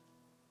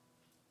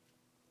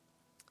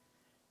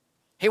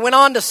 He went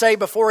on to say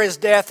before his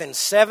death in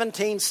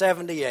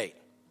 1778,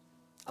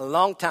 a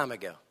long time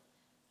ago,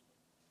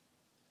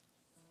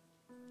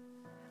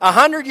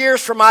 100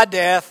 years from my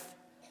death,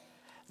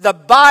 the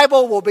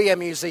Bible will be a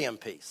museum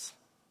piece.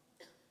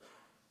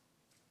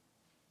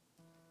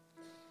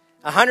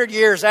 100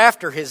 years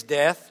after his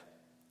death,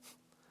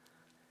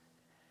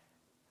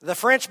 the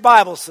French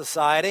Bible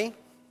Society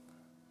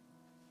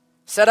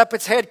set up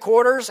its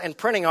headquarters and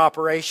printing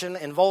operation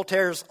in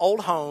Voltaire's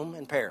old home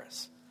in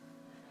Paris.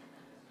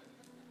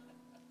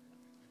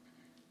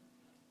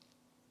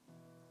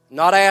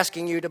 Not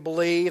asking you to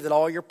believe that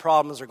all your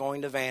problems are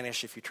going to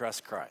vanish if you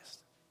trust Christ.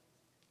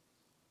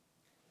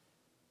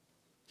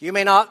 You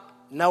may not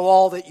know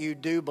all that you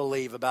do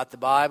believe about the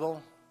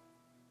Bible,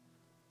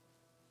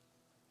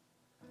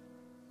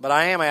 but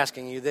I am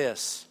asking you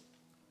this.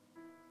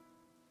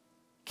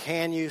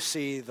 Can you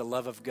see the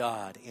love of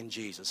God in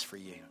Jesus for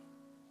you?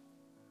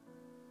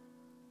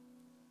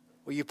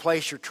 Will you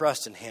place your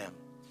trust in Him?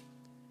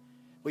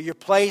 Will you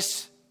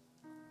place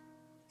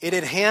it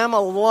in Him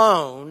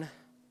alone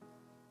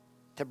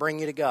to bring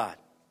you to God?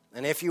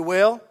 And if you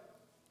will,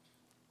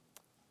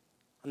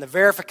 on the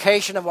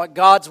verification of what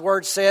God's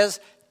Word says,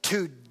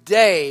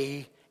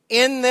 today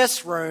in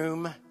this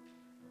room,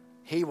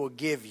 He will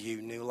give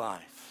you new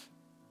life.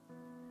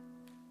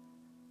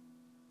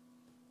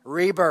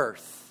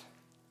 Rebirth,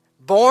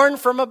 born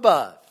from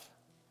above,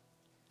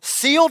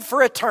 sealed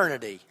for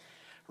eternity,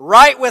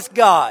 right with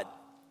God.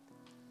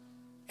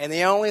 And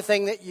the only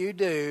thing that you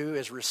do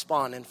is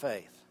respond in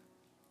faith.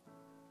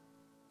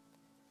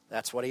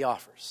 That's what He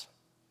offers.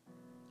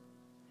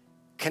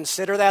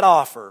 Consider that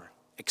offer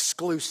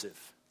exclusive.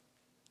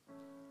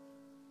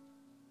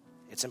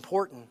 It's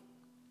important.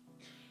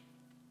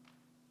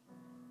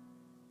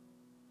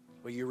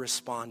 Will you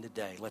respond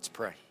today? Let's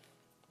pray.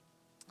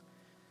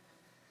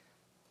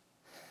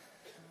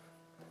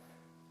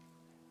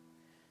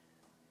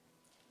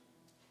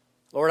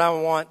 Lord, I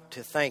want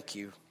to thank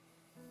You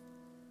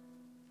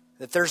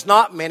that there's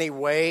not many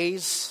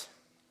ways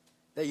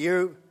that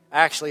You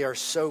actually are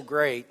so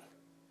great.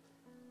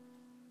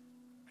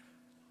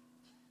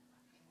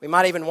 We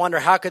might even wonder,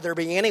 how could there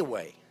be any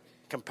way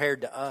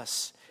compared to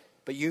us?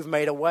 But You've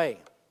made a way.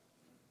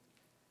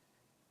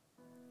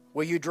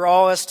 Will You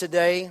draw us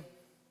today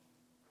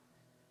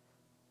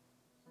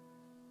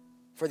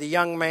for the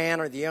young man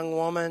or the young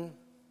woman,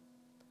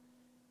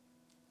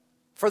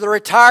 for the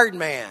retired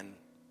man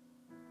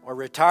or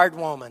retired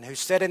woman who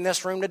sat in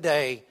this room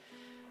today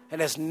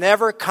and has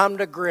never come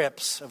to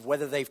grips of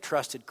whether they've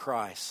trusted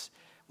Christ?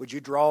 Would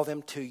You draw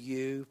them to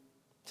You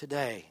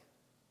today?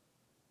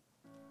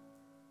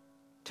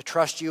 To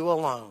trust You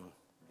alone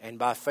and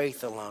by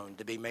faith alone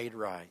to be made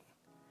right.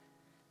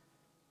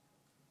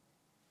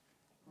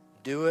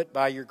 Do it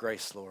by Your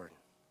grace, Lord,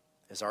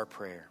 is our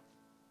prayer.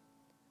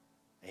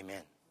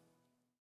 Amen.